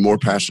it. I'm more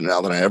passionate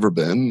now than I ever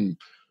been.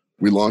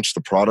 We launched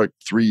the product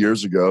 3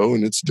 years ago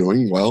and it's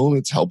doing well and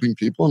it's helping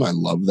people and I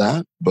love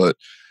that. But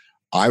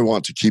I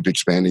want to keep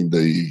expanding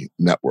the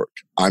network.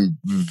 I'm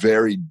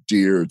very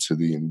dear to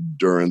the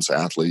endurance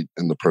athlete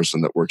and the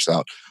person that works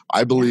out.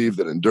 I believe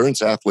that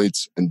endurance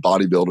athletes and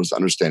bodybuilders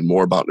understand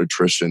more about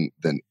nutrition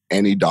than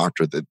any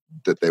doctor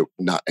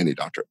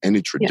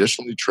any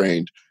traditionally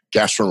trained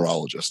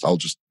gastroenterologist. I'll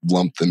just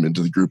lump them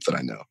into the group that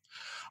I know.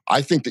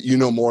 I think that you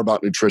know more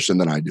about nutrition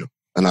than I do.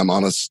 And I'm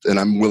honest and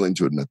I'm willing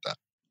to admit that.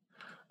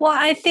 Well,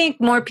 I think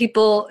more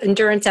people,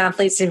 endurance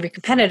athletes, and you're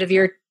competitive,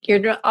 you're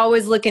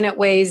always looking at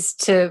ways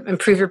to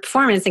improve your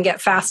performance and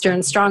get faster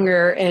and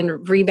stronger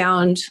and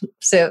rebound.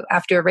 So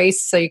after a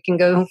race, so you can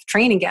go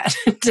train again.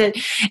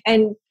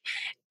 And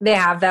they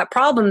have that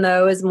problem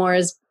though, is more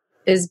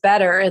is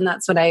better. And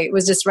that's what I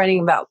was just writing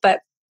about.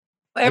 But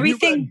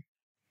everything.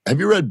 Have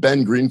you read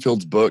Ben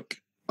Greenfield's book?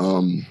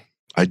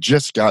 I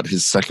just got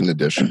his second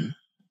edition.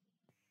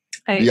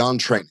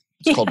 Beyond Training.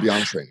 It's called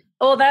Beyond Training.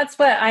 Well, that's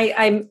what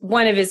I'm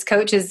one of his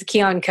coaches, the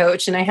Keon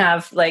coach, and I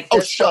have like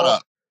this shut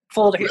up.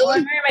 folder. Really? Well,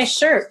 I'm wearing my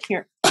shirt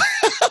here.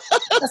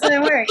 That's what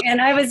I'm wearing.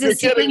 And I was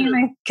just in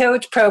my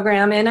coach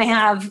program, and I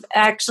have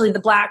actually the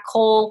black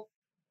hole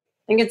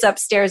think it's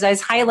upstairs. I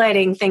was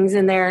highlighting things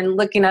in there and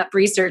looking up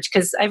research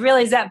because I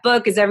realized that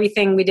book is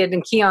everything we did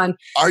in Keon.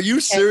 Are you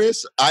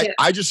serious?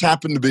 I just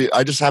happen to be,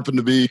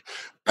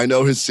 I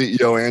know his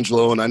CEO,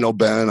 Angelo, and I know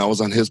Ben. I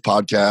was on his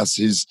podcast.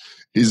 He's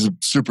a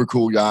super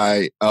cool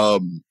guy.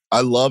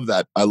 I love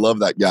that. I love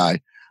that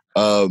guy.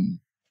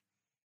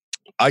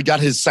 I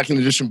got his second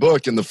edition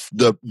book, and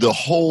the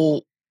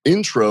whole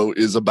intro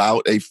is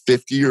about a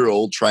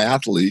 50-year-old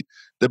triathlete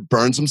that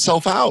burns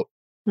himself out.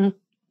 Mm.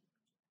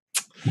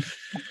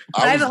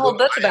 I have a whole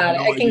book about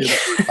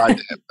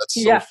it.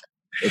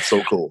 That's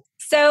so cool.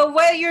 So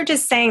what you're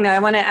just saying, though, I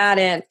want to add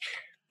in.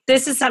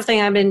 This is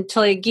something I've been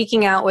totally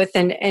geeking out with,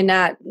 and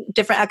at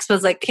different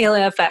expos like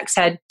KLFX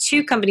had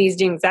 2 companies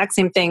doing the exact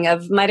same thing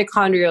of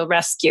mitochondrial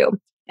rescue.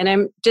 And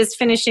I'm just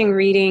finishing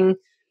reading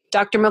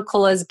Dr.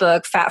 McCullough's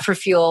book, Fat for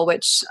Fuel,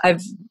 which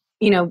I've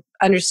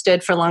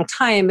understood for a long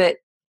time, but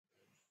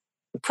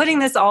putting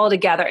this all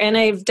together, and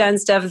I've done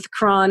stuff with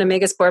Quran,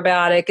 Omega Spore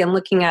Biotic, and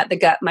looking at the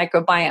gut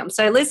microbiome.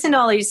 So I listen to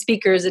all these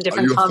speakers at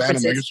different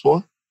conferences. Are you a fan of Omega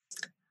Spore?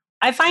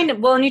 I find,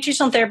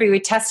 nutritional therapy, we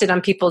test it on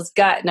people's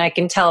gut, and I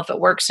can tell if it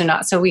works or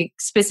not. So we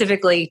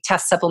specifically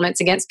test supplements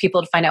against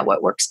people to find out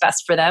what works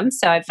best for them.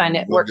 So I find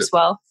it works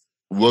well.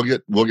 We'll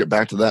get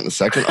back to that in a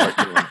second.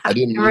 I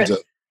didn't mean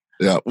to.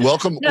 Yeah,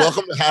 welcome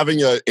to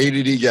having an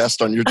ADD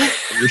guest on your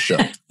show.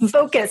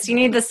 Focus. You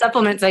need the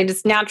supplements.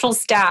 Just natural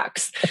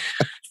stacks.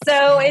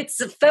 So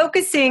it's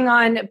focusing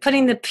on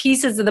putting the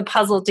pieces of the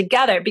puzzle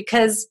together,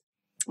 because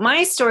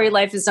my story,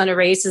 Life is Not a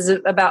Race, is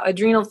about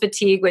adrenal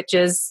fatigue, which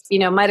is,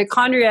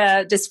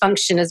 mitochondria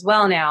dysfunction as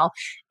well now,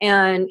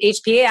 and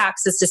HPA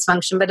axis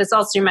dysfunction, but it's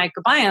also your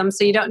microbiome.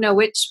 So you don't know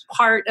which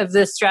part of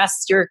the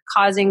stress you're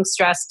causing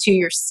stress to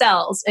your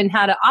cells, and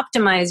how to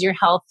optimize your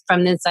health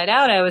from the inside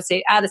out. I would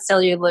say at a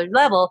cellular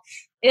level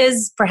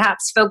is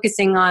perhaps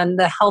focusing on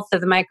the health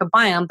of the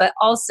microbiome, but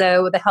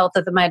also the health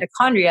of the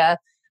mitochondria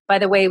by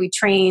the way we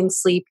train,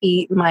 sleep,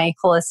 eat, my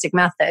holistic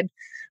method.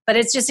 But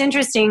it's just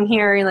interesting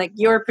hearing like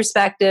your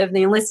perspective, and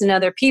then you listen to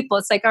other people.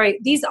 It's like, all right,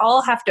 these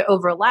all have to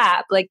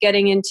overlap, like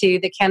getting into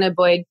the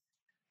cannabinoid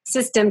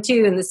system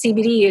too, and the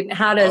CBD, and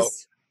how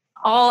does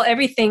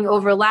everything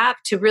overlap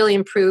to really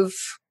improve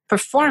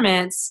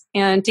performance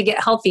and to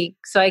get healthy,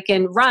 so I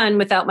can run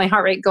without my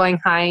heart rate going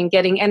high and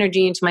getting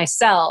energy into my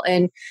cell,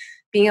 and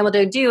being able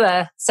to do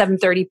a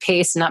 7:30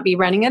 pace and not be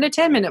running at a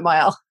 10-minute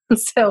mile.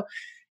 So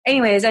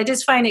anyways, I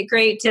just find it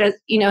great to,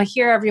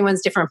 hear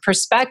everyone's different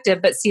perspective,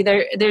 but see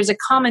there's a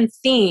common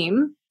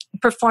theme,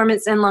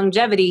 performance and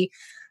longevity,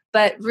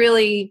 but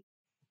really,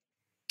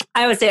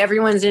 I would say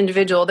everyone's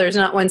individual. There's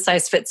not one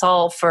size fits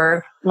all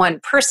for one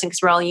person,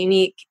 because we're all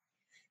unique.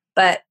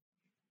 But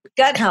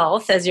gut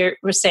health, as you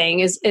were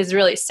saying, is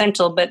really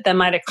essential, but the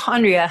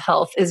mitochondria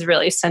health is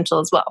really essential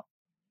as well.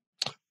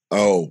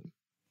 Oh,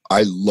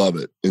 I love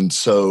it. And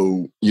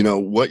so,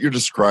 what you're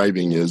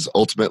describing is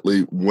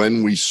ultimately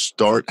when we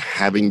start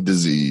having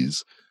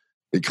disease,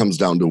 it comes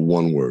down to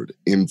one word: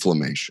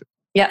 inflammation.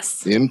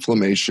 Yes.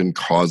 Inflammation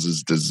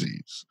causes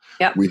disease.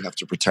 Yep. We have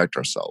to protect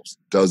ourselves.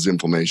 There's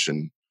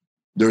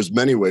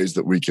many ways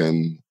that we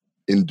can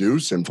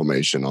induce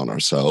inflammation on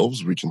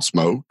ourselves. We can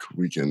smoke.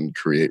 We can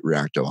create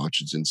reactive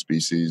oxygen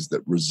species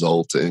that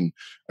result in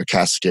a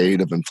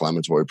cascade of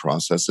inflammatory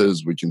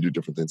processes. We can do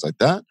different things like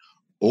that.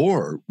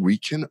 Or we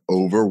can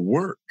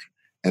overwork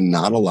and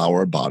not allow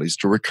our bodies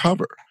to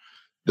recover.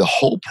 The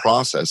whole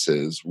process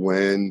is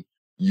when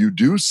you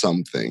do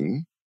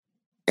something,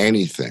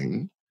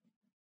 anything,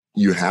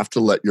 you have to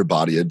let your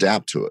body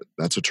adapt to it.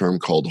 That's a term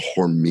called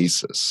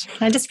hormesis.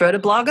 I just wrote a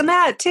blog on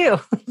that too.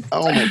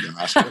 Oh my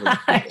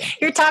gosh.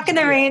 You're talking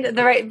the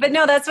right, but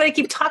no, that's what I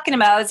keep talking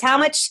about, is how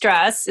much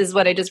stress is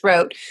what I just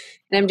wrote.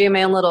 And I'm doing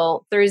my own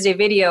little Thursday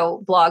video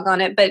blog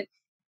on it. But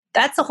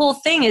that's the whole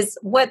thing, is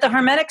what the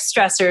hormetic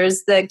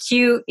stressors, the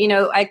cute,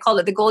 I call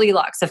it the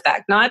Goldilocks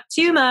effect. Not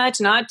too much,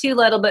 not too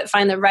little, but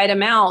find the right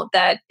amount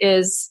that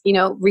is,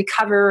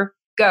 recover,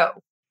 go,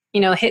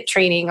 HIIT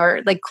training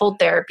or like cold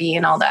therapy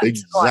and all that.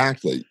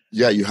 Exactly.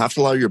 Yeah, you have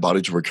to allow your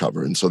body to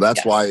recover. And so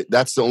that's why,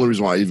 that's the only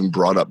reason why I even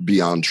brought up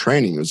Beyond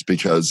Training, is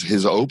because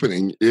his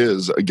opening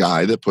is a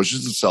guy that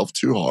pushes himself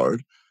too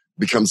hard,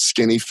 becomes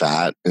skinny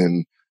fat,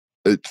 and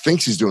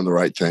thinks he's doing the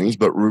right things,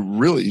 but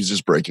really he's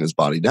just breaking his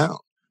body down.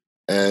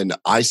 And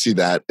I see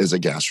that as a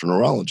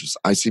gastroenterologist.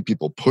 I see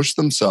people push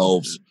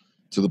themselves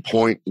to the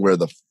point where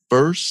the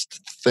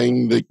first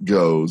thing that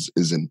goes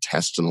is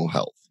intestinal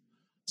health.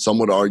 Some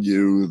would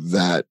argue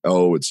that,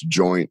 it's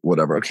joint,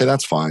 whatever. Okay,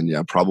 that's fine.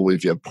 Yeah, probably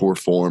if you have poor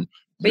form.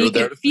 But you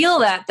can feel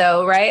that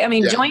though, right? I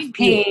mean, joint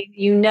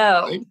pain,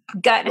 right?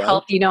 Gut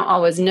health, you don't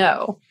always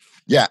know.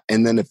 Yeah,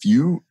 and then if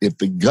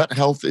the gut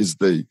health is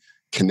the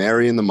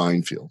canary in the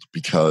minefield,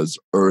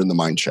 or in the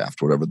mine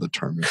shaft, whatever the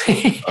term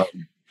is.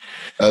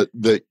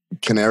 The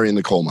canary in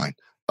the coal mine.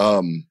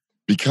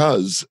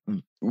 Because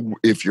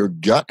if your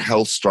gut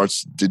health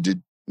starts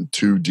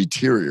to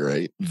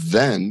deteriorate,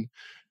 then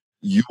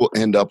you will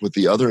end up with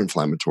the other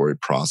inflammatory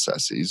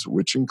processes,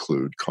 which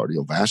include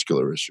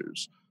cardiovascular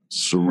issues,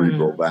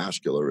 cerebral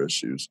vascular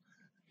issues.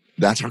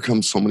 That's how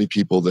come so many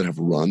people that have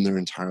run their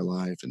entire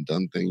life and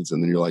done things,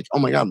 and then you're like, oh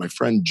my God, my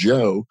friend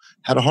Joe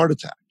had a heart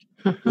attack.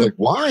 Like,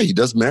 why? He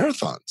does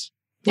marathons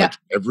like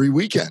every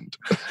weekend.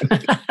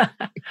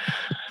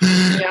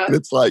 And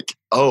it's like,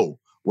 oh,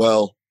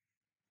 well,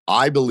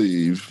 I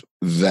believe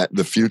that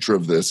the future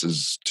of this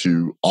is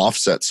to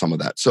offset some of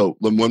that. So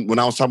when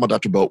I was talking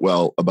about Dr.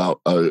 Boatwell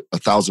about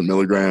 1,000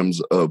 milligrams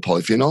of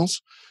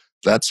polyphenols,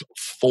 that's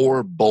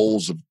 4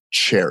 bowls of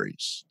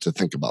cherries. To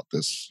think about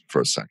this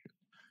for a second.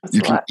 That's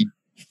you can eat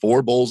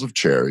 4 bowls of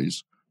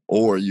cherries,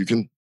 or you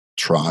can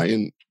try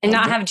and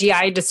not have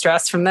GI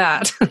distress from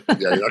that. Yeah,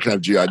 you're not going to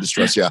have GI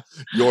distress. Yeah,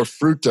 your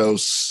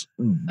fructose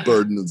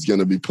burden is going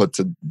to be put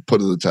to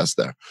the test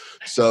there.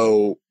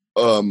 So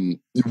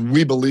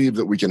we believe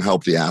that we can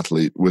help the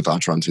athlete with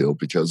Atrantil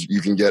because you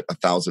can get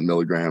 1,000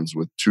 milligrams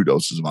with 2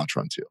 doses of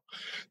Atrantil.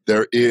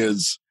 There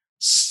is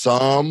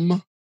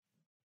some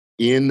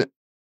in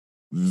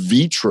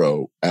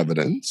vitro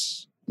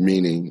evidence,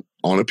 meaning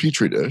on a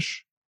petri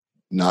dish,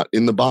 not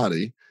in the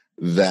body,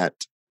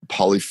 that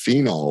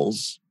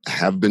polyphenols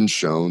have been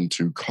shown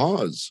to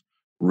cause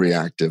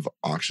reactive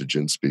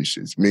oxygen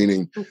species,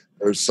 meaning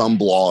there's some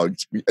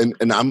blogs,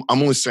 and I'm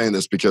only saying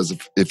this because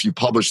if you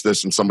publish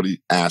this and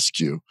somebody asks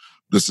you,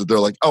 they're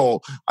like, oh,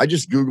 I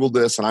just Googled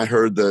this and I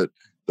heard that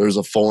there's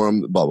a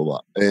forum, blah, blah,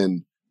 blah.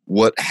 And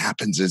what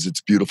happens is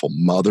it's beautiful.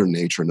 Mother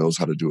Nature knows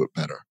how to do it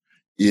better.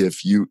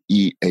 If you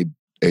eat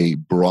a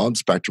broad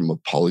spectrum of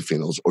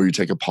polyphenols, or you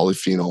take a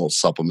polyphenol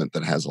supplement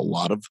that has a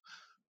lot of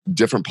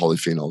different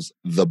polyphenols,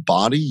 the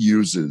body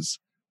uses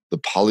the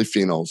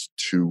polyphenols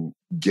to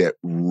get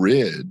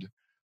rid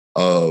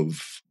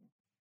of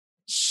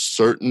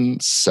certain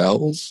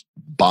cells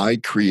by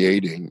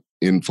creating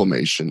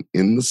inflammation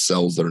in the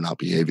cells that are not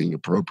behaving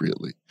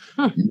appropriately.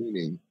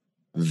 Meaning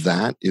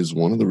that is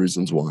one of the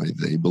reasons why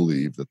they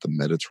believe that the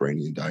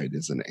Mediterranean diet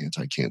is an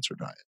anti-cancer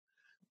diet.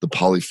 The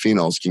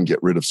polyphenols can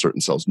get rid of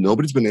certain cells.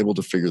 Nobody's been able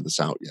to figure this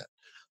out yet.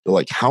 They're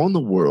like, how in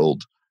the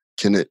world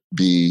can it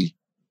be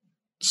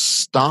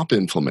stop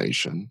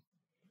inflammation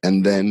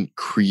and then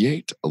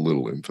create a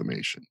little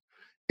inflammation?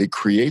 It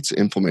creates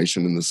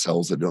inflammation in the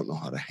cells that don't know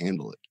how to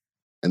handle it,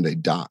 and they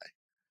die.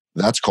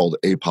 That's called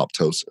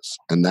apoptosis.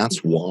 And that's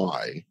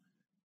why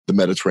the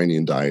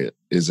Mediterranean diet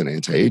is an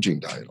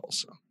anti-aging diet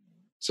also.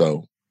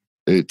 So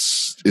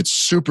it's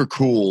super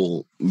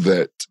cool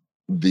that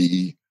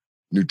the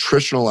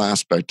nutritional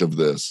aspect of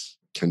this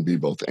can be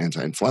both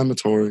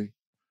anti-inflammatory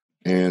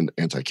and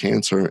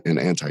anti-cancer and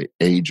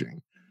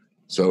anti-aging.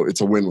 So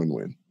it's a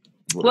win-win-win.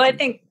 Well, I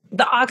think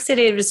the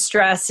oxidative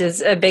stress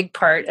is a big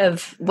part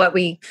of what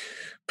we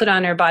put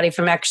on our body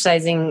from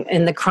exercising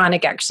and the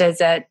chronic exercise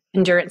that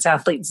endurance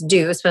athletes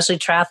do, especially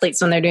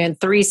triathletes when they're doing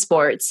 3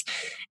 sports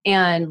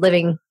and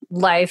living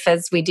life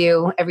as we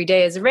do every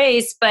day as a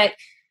race. But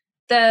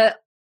the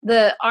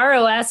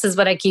ROS is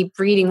what I keep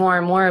reading more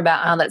and more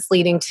about, how that's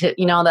leading to,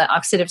 the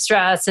oxidative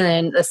stress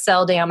and the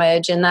cell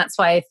damage. And that's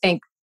why I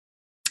think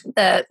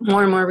that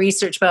more and more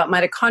research about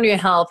mitochondrial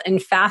health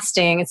and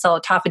fasting and cell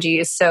autophagy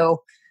is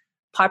so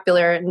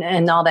popular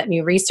and all that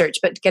new research,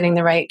 but getting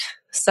the right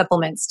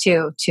supplements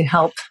too to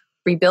help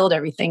rebuild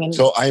everything. And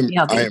so I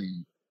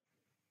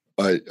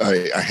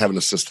have an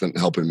assistant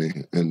helping me,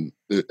 and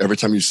every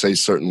time you say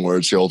certain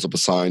words, she holds up a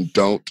sign.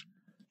 Don't.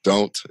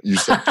 You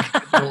say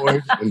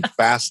and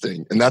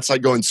fasting, and that's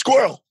like going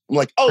squirrel. I'm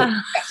like, oh,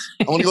 yes,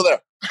 I want to go there.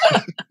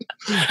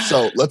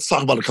 So let's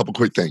talk about a couple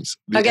quick things.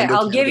 Okay,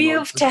 I'll give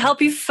you to help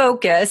you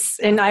focus,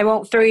 and I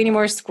won't throw any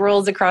more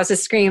squirrels across the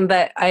screen,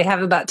 but I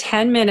have about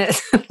 10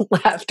 minutes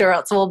left, or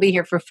else we'll be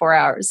here for 4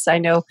 hours. I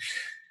know.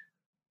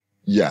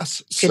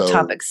 Yes. Good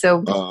topic.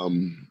 So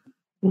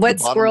what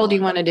squirrel do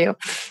you want to do?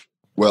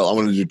 Well, I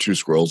want to do 2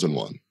 squirrels in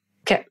one.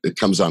 Okay. It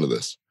comes down to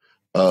this.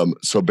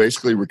 So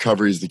basically,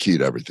 recovery is the key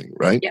to everything,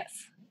 right? Yes.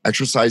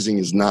 Exercising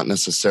is not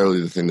necessarily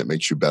the thing that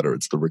makes you better.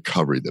 It's the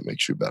recovery that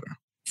makes you better.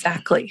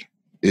 Exactly.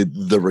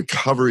 The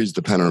recovery is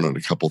dependent on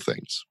a couple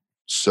things.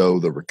 So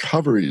the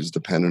recovery is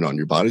dependent on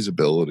your body's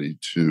ability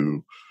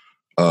to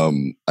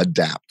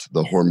adapt,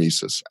 the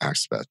hormesis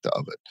aspect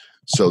of it.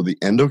 So the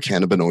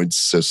endocannabinoid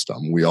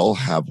system, we all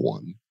have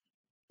one,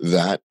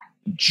 that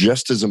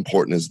just as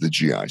important as the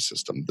GI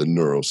system, the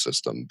neuro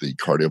system, the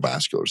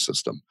cardiovascular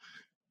system.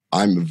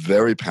 I'm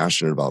very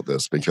passionate about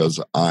this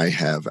because I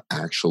have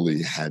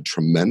actually had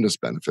tremendous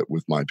benefit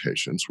with my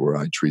patients where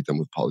I treat them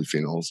with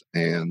polyphenols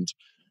and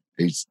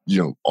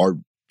our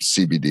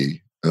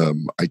CBD.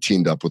 I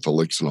teamed up with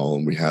Elixinol,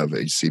 and we have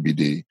a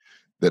CBD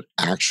that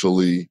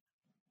actually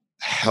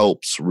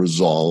helps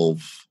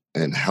resolve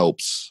and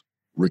helps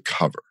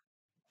recover.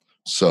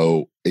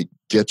 So it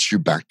gets you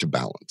back to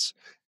balance.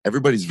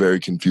 Everybody's very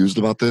confused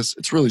about this.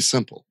 It's really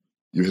simple.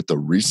 You hit the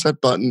reset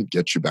button,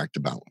 gets you back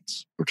to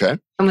balance. Okay?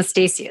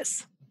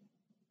 Homeostasis,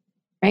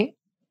 right?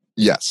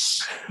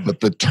 Yes. But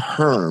the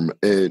term,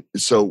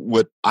 so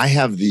what I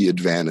have the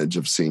advantage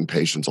of seeing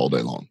patients all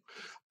day long.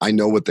 I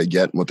know what they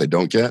get and what they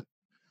don't get.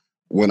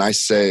 When I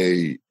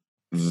say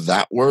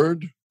that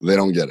word, they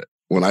don't get it.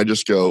 When I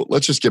just go,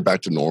 let's just get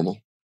back to normal.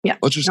 Yeah.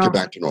 Let's just get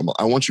back to normal.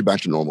 I want you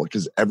back to normal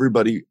because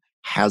everybody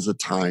has a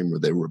time where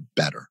they were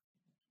better.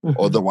 Mm-hmm.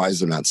 Otherwise,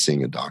 they're not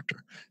seeing a doctor.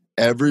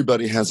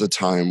 Everybody has a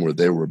time where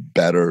they were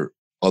better.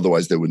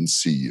 Otherwise, they wouldn't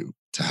see you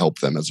to help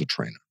them as a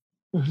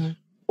trainer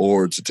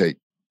or to take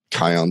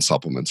Kion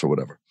supplements or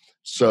whatever.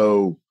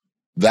 So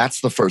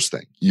that's the first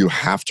thing. You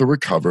have to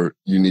recover.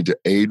 You need to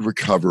aid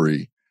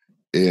recovery.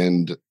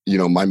 And,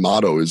 my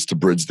motto is to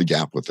bridge the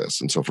gap with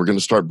this. And so if we're going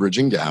to start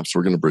bridging gaps,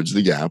 we're going to bridge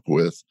the gap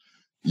with,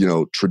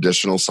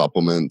 traditional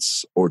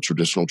supplements or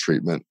traditional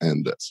treatment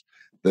and this.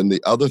 Then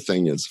the other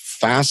thing is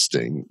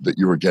fasting that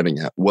you were getting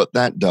at. What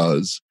that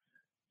does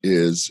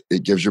is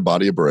it gives your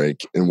body a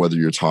break. And whether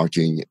you're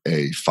talking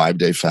a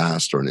 5-day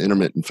fast or an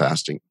intermittent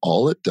fasting,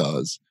 all it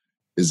does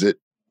is it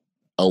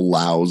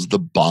allows the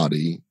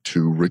body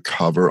to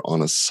recover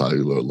on a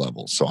cellular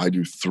level. So I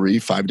do 3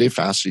 5-day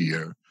fasts a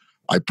year.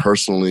 I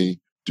personally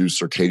do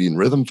circadian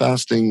rhythm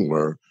fasting,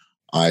 where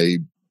I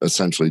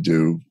essentially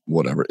do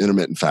whatever,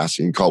 intermittent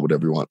fasting, you can call it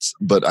whatever you want.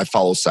 But I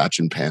follow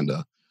Sachin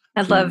Panda.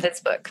 I love his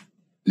book.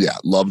 Yeah,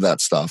 love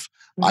that stuff.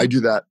 Mm-hmm. I do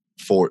that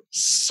for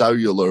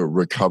cellular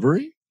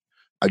recovery.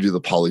 I do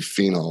the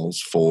polyphenols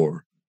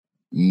for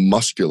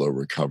muscular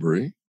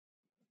recovery,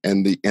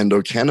 and the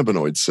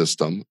endocannabinoid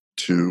system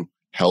to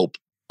help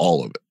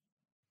all of it.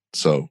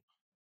 So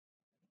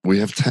we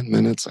have 10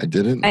 minutes. I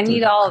did it. I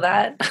need all of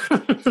that.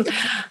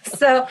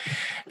 So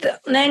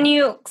when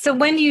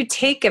do you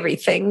take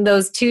everything,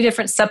 those 2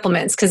 different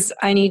supplements? Because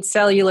I need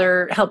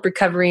cellular help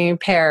recovery and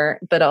repair,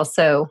 but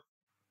also,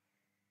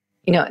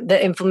 the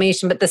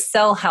inflammation, but the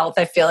cell health,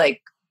 I feel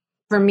like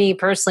for me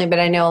personally, but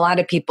I know a lot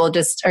of people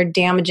just are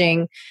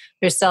damaging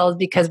their cells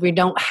because we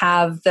don't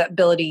have the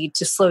ability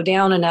to slow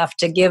down enough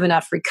to give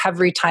enough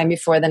recovery time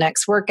before the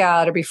next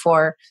workout or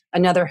before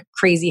another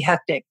crazy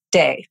hectic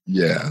day.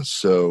 Yeah.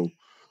 So,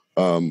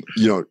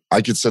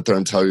 I could sit there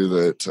and tell you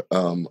that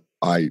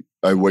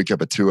I wake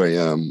up at 2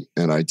 a.m.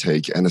 and I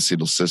take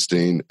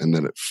N-acetylcysteine, and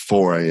then at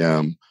 4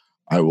 a.m.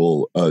 I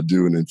will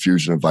do an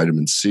infusion of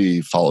vitamin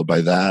C, followed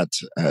by that.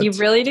 You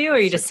really do? Or are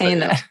you just saying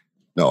that?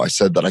 No, I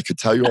said that I could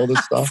tell you all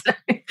this stuff.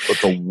 But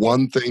the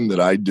one thing that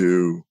I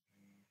do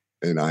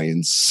and I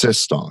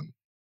insist on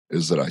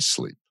is that I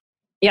sleep.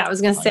 Yeah, I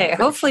was going to say,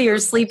 hopefully you're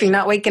sleeping,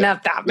 not waking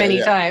up that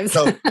many times.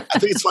 So I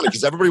think it's funny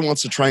because everybody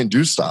wants to try and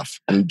do stuff.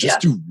 And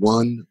just do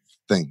one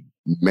thing.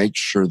 Make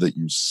sure that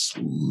you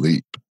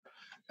sleep.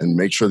 And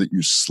make sure that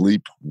you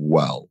sleep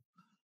well.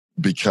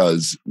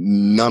 Because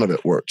none of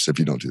it works if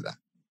you don't do that.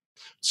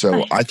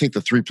 So I think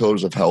the 3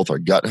 pillars of health are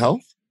gut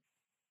health,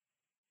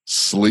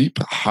 sleep,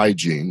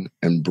 hygiene,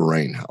 and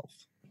brain health.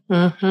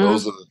 Mm-hmm.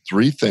 Those are the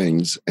 3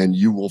 things, and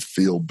you will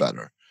feel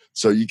better.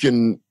 So you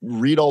can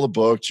read all the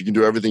books, you can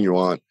do everything you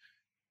want.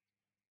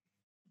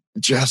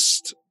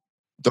 Just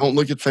don't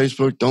look at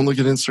Facebook, don't look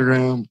at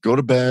Instagram, go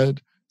to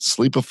bed,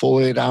 sleep a full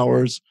 8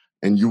 hours,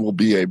 and you will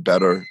be a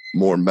better,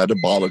 more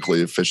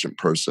metabolically efficient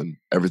person.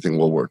 Everything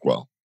will work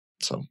well.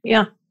 So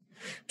yeah.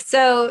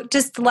 So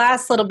just the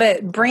last little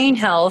bit, brain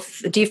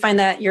health, do you find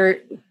that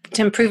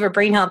to improve our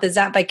brain health, is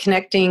that by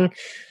connecting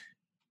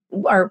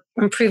or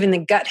improving the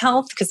gut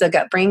health because the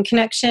gut-brain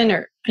connection,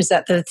 or is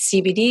that the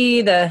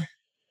CBD, the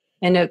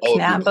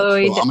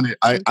endocannabinoid?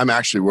 So I'm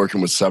actually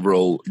working with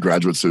several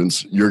graduate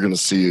students. You're going to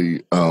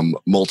see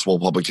multiple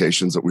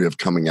publications that we have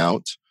coming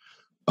out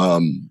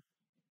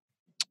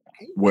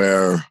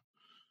where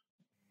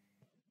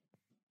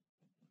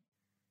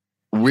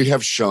we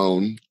have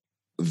shown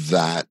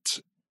that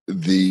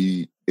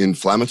the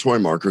inflammatory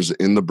markers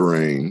in the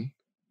brain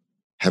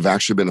have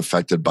actually been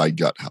affected by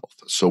gut health.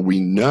 So we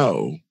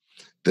know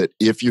that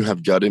if you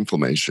have gut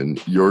inflammation,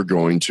 you're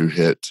going to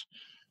hit,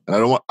 and I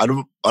don't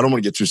want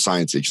to get too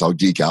sciencey because I'll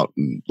geek out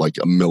in like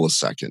a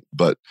millisecond,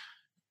 but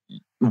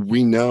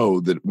we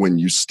know that when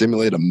you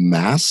stimulate a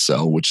mast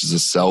cell, which is a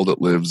cell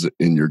that lives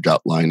in your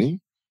gut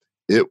lining,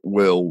 it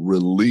will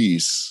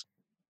release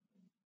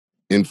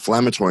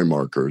inflammatory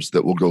markers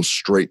that will go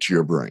straight to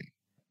your brain.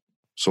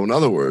 So in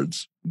other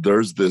words,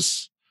 there's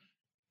this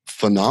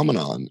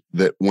phenomenon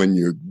that when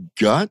your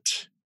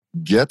gut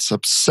gets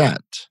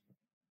upset,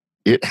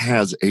 it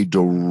has a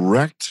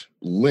direct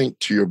link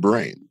to your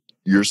brain,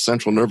 your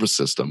central nervous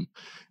system.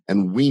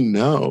 And we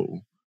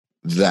know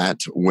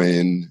that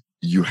when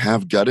you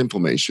have gut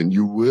inflammation,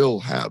 you will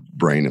have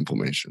brain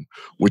inflammation,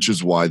 which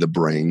is why the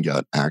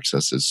brain-gut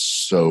axis is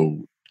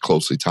so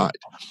closely tied.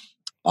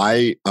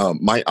 My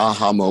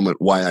aha moment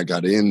why I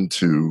got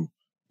into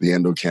the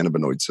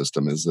endocannabinoid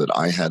system is that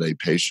I had a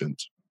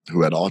patient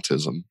who had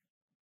autism,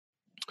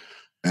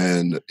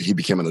 and he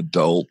became an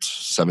adult,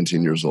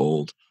 17 years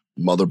old.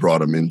 Mother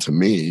brought him into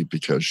me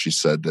because she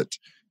said that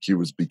he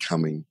was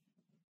becoming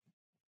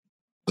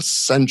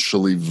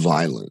essentially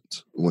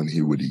violent when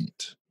he would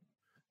eat.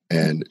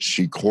 And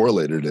she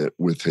correlated it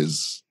with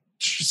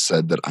she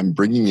said that I'm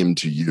bringing him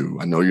to you.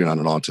 I know you're not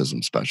an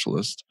autism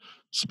specialist.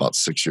 It's about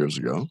 6 years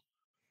ago,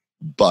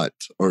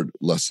 or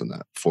less than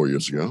that, 4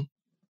 years ago.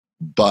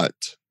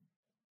 But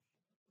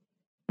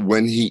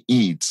when he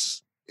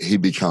eats, he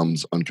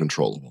becomes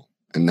uncontrollable.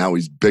 And now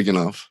he's big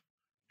enough.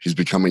 He's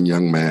becoming a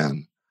young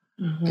man.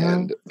 Mm-hmm.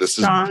 And this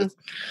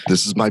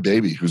is my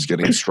baby who's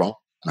getting strong.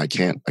 and I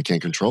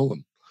can't control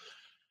him.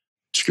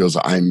 She goes,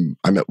 I'm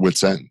at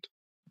wit's end.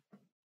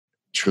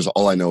 She goes,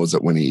 all I know is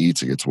that when he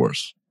eats, it gets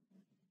worse.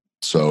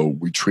 So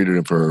we treated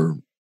him for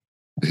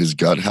his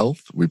gut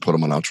health. We put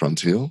him on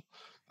Atrantil.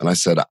 And I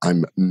said,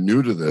 I'm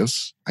new to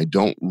this. I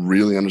don't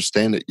really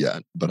understand it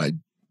yet, but I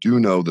do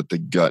know that the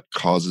gut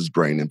causes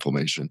brain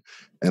inflammation.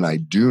 And I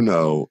do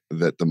know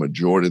that the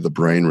majority of the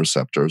brain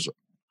receptors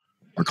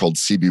are called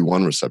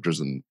CB1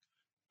 receptors in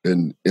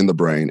the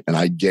brain. And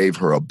I gave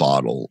her a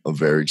bottle of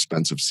very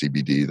expensive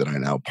CBD that I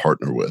now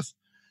partner with.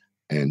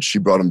 And she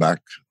brought him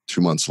back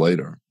 2 months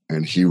later.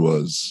 And she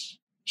was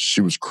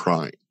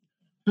crying.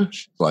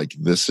 She's like,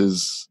 this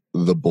is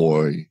the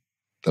boy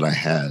that I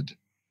had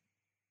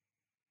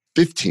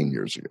 15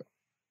 years ago.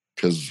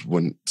 Because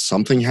when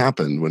something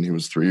happened when he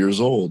was 3 years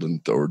old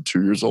or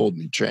 2 years old,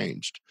 and he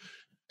changed,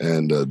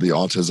 and the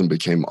autism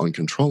became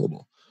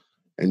uncontrollable.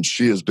 And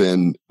she has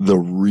been the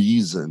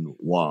reason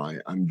why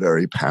I'm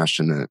very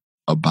passionate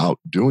about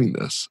doing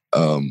this.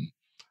 I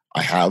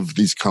have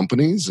these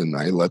companies and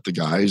I let the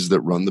guys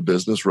that run the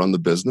business,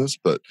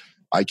 but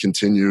I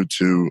continue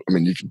to,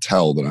 you can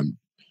tell that I'm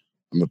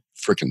a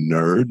freaking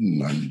nerd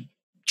and I'm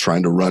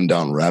trying to run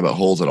down rabbit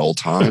holes at all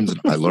times. And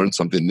if I learn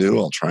something new,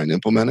 I'll try and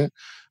implement it.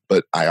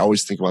 But I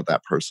always think about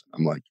that person.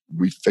 I'm like,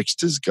 we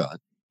fixed his gut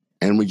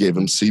and we gave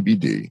him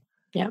CBD.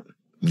 Yep.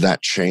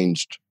 That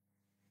changed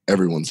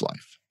everyone's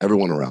life,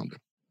 everyone around him.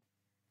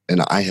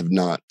 And I have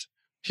not,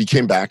 he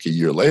came back a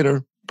year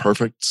later,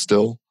 perfect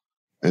still.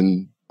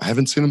 And I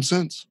haven't seen him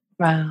since.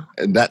 Wow.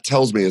 And that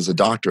tells me as a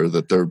doctor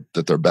that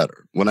they're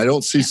better. When I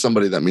don't see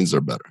somebody, that means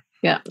they're better.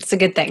 Yeah, it's a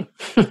good thing.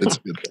 It's a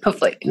good thing.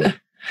 Hopefully. Yeah,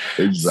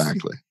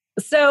 exactly.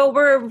 So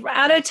we're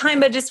out of time,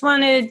 but just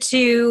wanted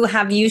to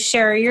have you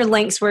share your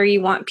links where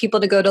you want people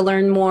to go to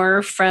learn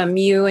more from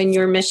you and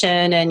your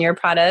mission and your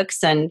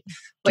products and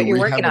what you're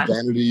working on. Do we have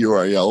a vanity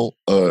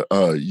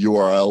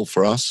URL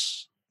for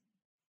us?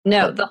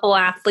 No, the whole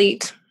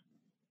athlete.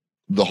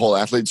 The whole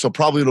athlete. So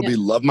probably it'll be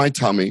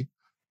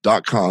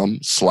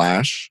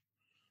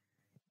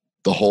lovemytummy.com/the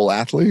whole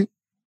athlete.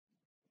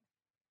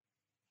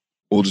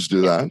 We'll just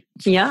do that.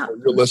 Yeah. For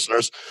your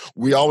listeners,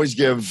 we always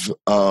give,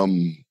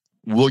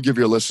 we'll give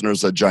your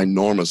listeners a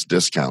ginormous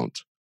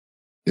discount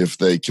if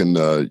they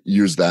can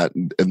use that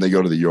and they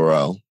go to the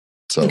URL.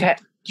 So do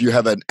you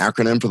have an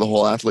acronym for the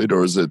whole athlete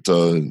or is it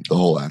the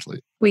whole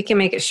athlete? We can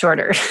make it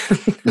shorter.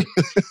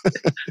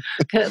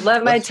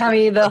 Love My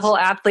Tummy, the whole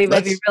athlete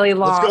might be really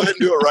long. Let's go ahead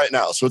and do it right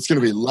now. So it's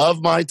going to be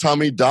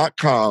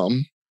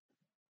lovemytummy.com.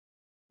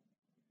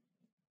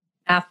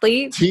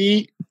 Athlete.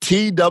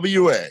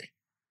 TWA.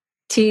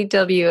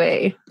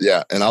 TWA.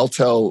 Yeah, and I'll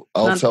tell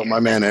my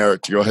man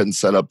Eric to go ahead and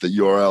set up the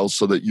URL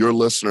so that your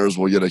listeners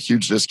will get a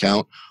huge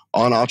discount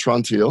on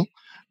Atrantil.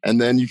 And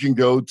then you can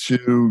go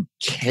to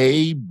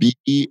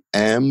KBMD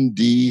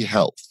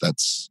Health.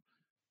 That's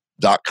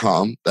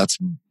 .com. That's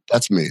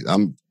me.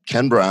 I'm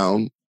Ken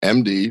Brown,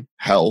 MD,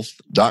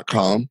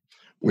 health.com.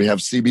 We have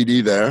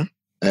CBD there.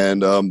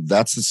 And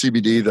that's the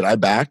CBD that I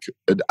back.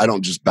 I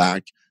don't just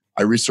back.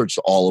 I researched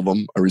all of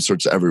them. I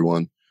researched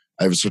everyone.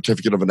 I have a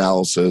certificate of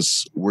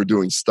analysis. We're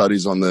doing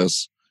studies on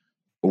this.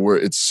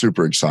 It's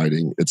super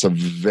exciting. It's a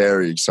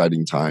very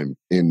exciting time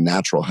in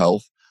natural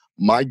health.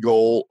 My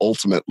goal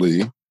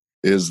ultimately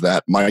is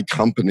that my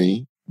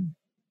company,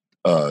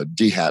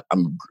 DHAT,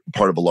 I'm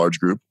part of a large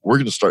group. We're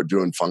going to start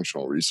doing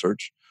functional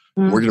research.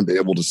 We're going to be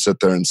able to sit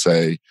there and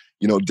say,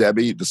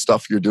 Debbie, the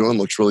stuff you're doing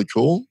looks really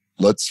cool.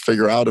 Let's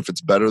figure out if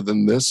it's better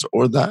than this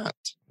or that.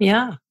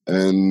 Yeah.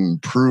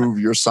 And prove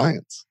your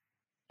science.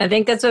 I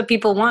think that's what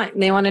people want.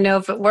 They want to know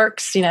if it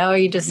works, you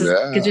just,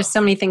 because there's so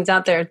many things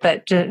out there,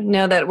 but to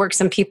know that it works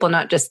in people,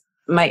 not just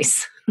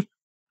mice.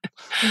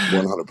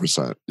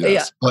 100%. Yes.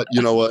 Yeah. But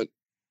you know what?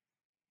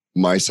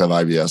 Mice have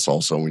IBS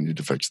also. We need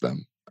to fix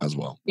them as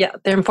well. Yeah,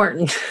 they're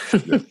important.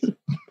 Yes.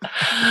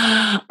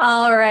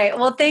 All right.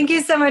 Well, thank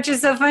you so much.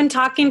 It's so fun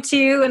talking to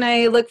you. And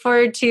I look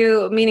forward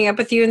to meeting up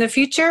with you in the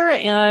future.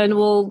 And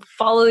we'll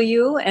follow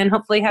you and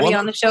hopefully have you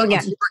on the show again.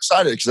 I'm super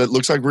excited because it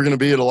looks like we're going to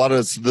be at a lot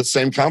of the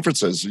same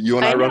conferences. You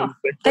and I run.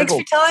 Thanks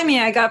for telling me.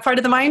 I got part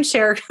of the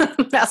Mindshare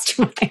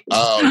Mastermind.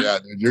 Oh, yeah.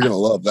 Dude, you're going to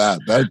love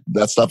that.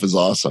 That stuff is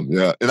awesome.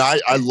 Yeah. And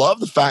I love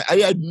the fact, I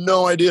had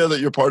no idea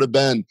that you're part of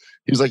Ben.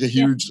 He's like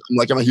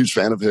I'm a huge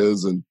fan of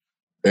his and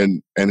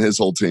his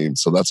whole team.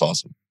 So that's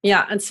awesome.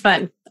 Yeah, it's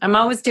fun. I'm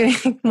always doing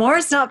more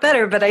is not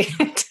better, but I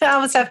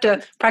always have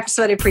to practice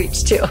what I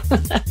preach too.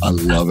 I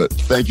love it.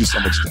 Thank you so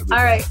much, Debbie.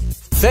 All right.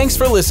 Thanks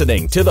for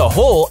listening to the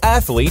Whole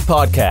Athlete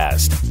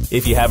Podcast.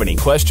 If you have any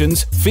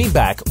questions,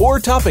 feedback, or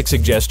topic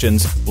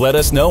suggestions, let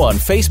us know on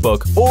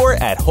Facebook or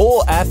at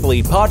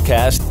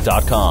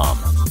wholeathletepodcast.com.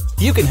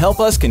 You can help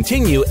us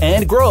continue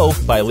and grow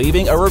by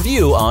leaving a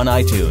review on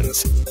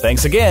iTunes.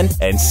 Thanks again,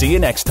 and see you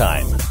next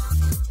time.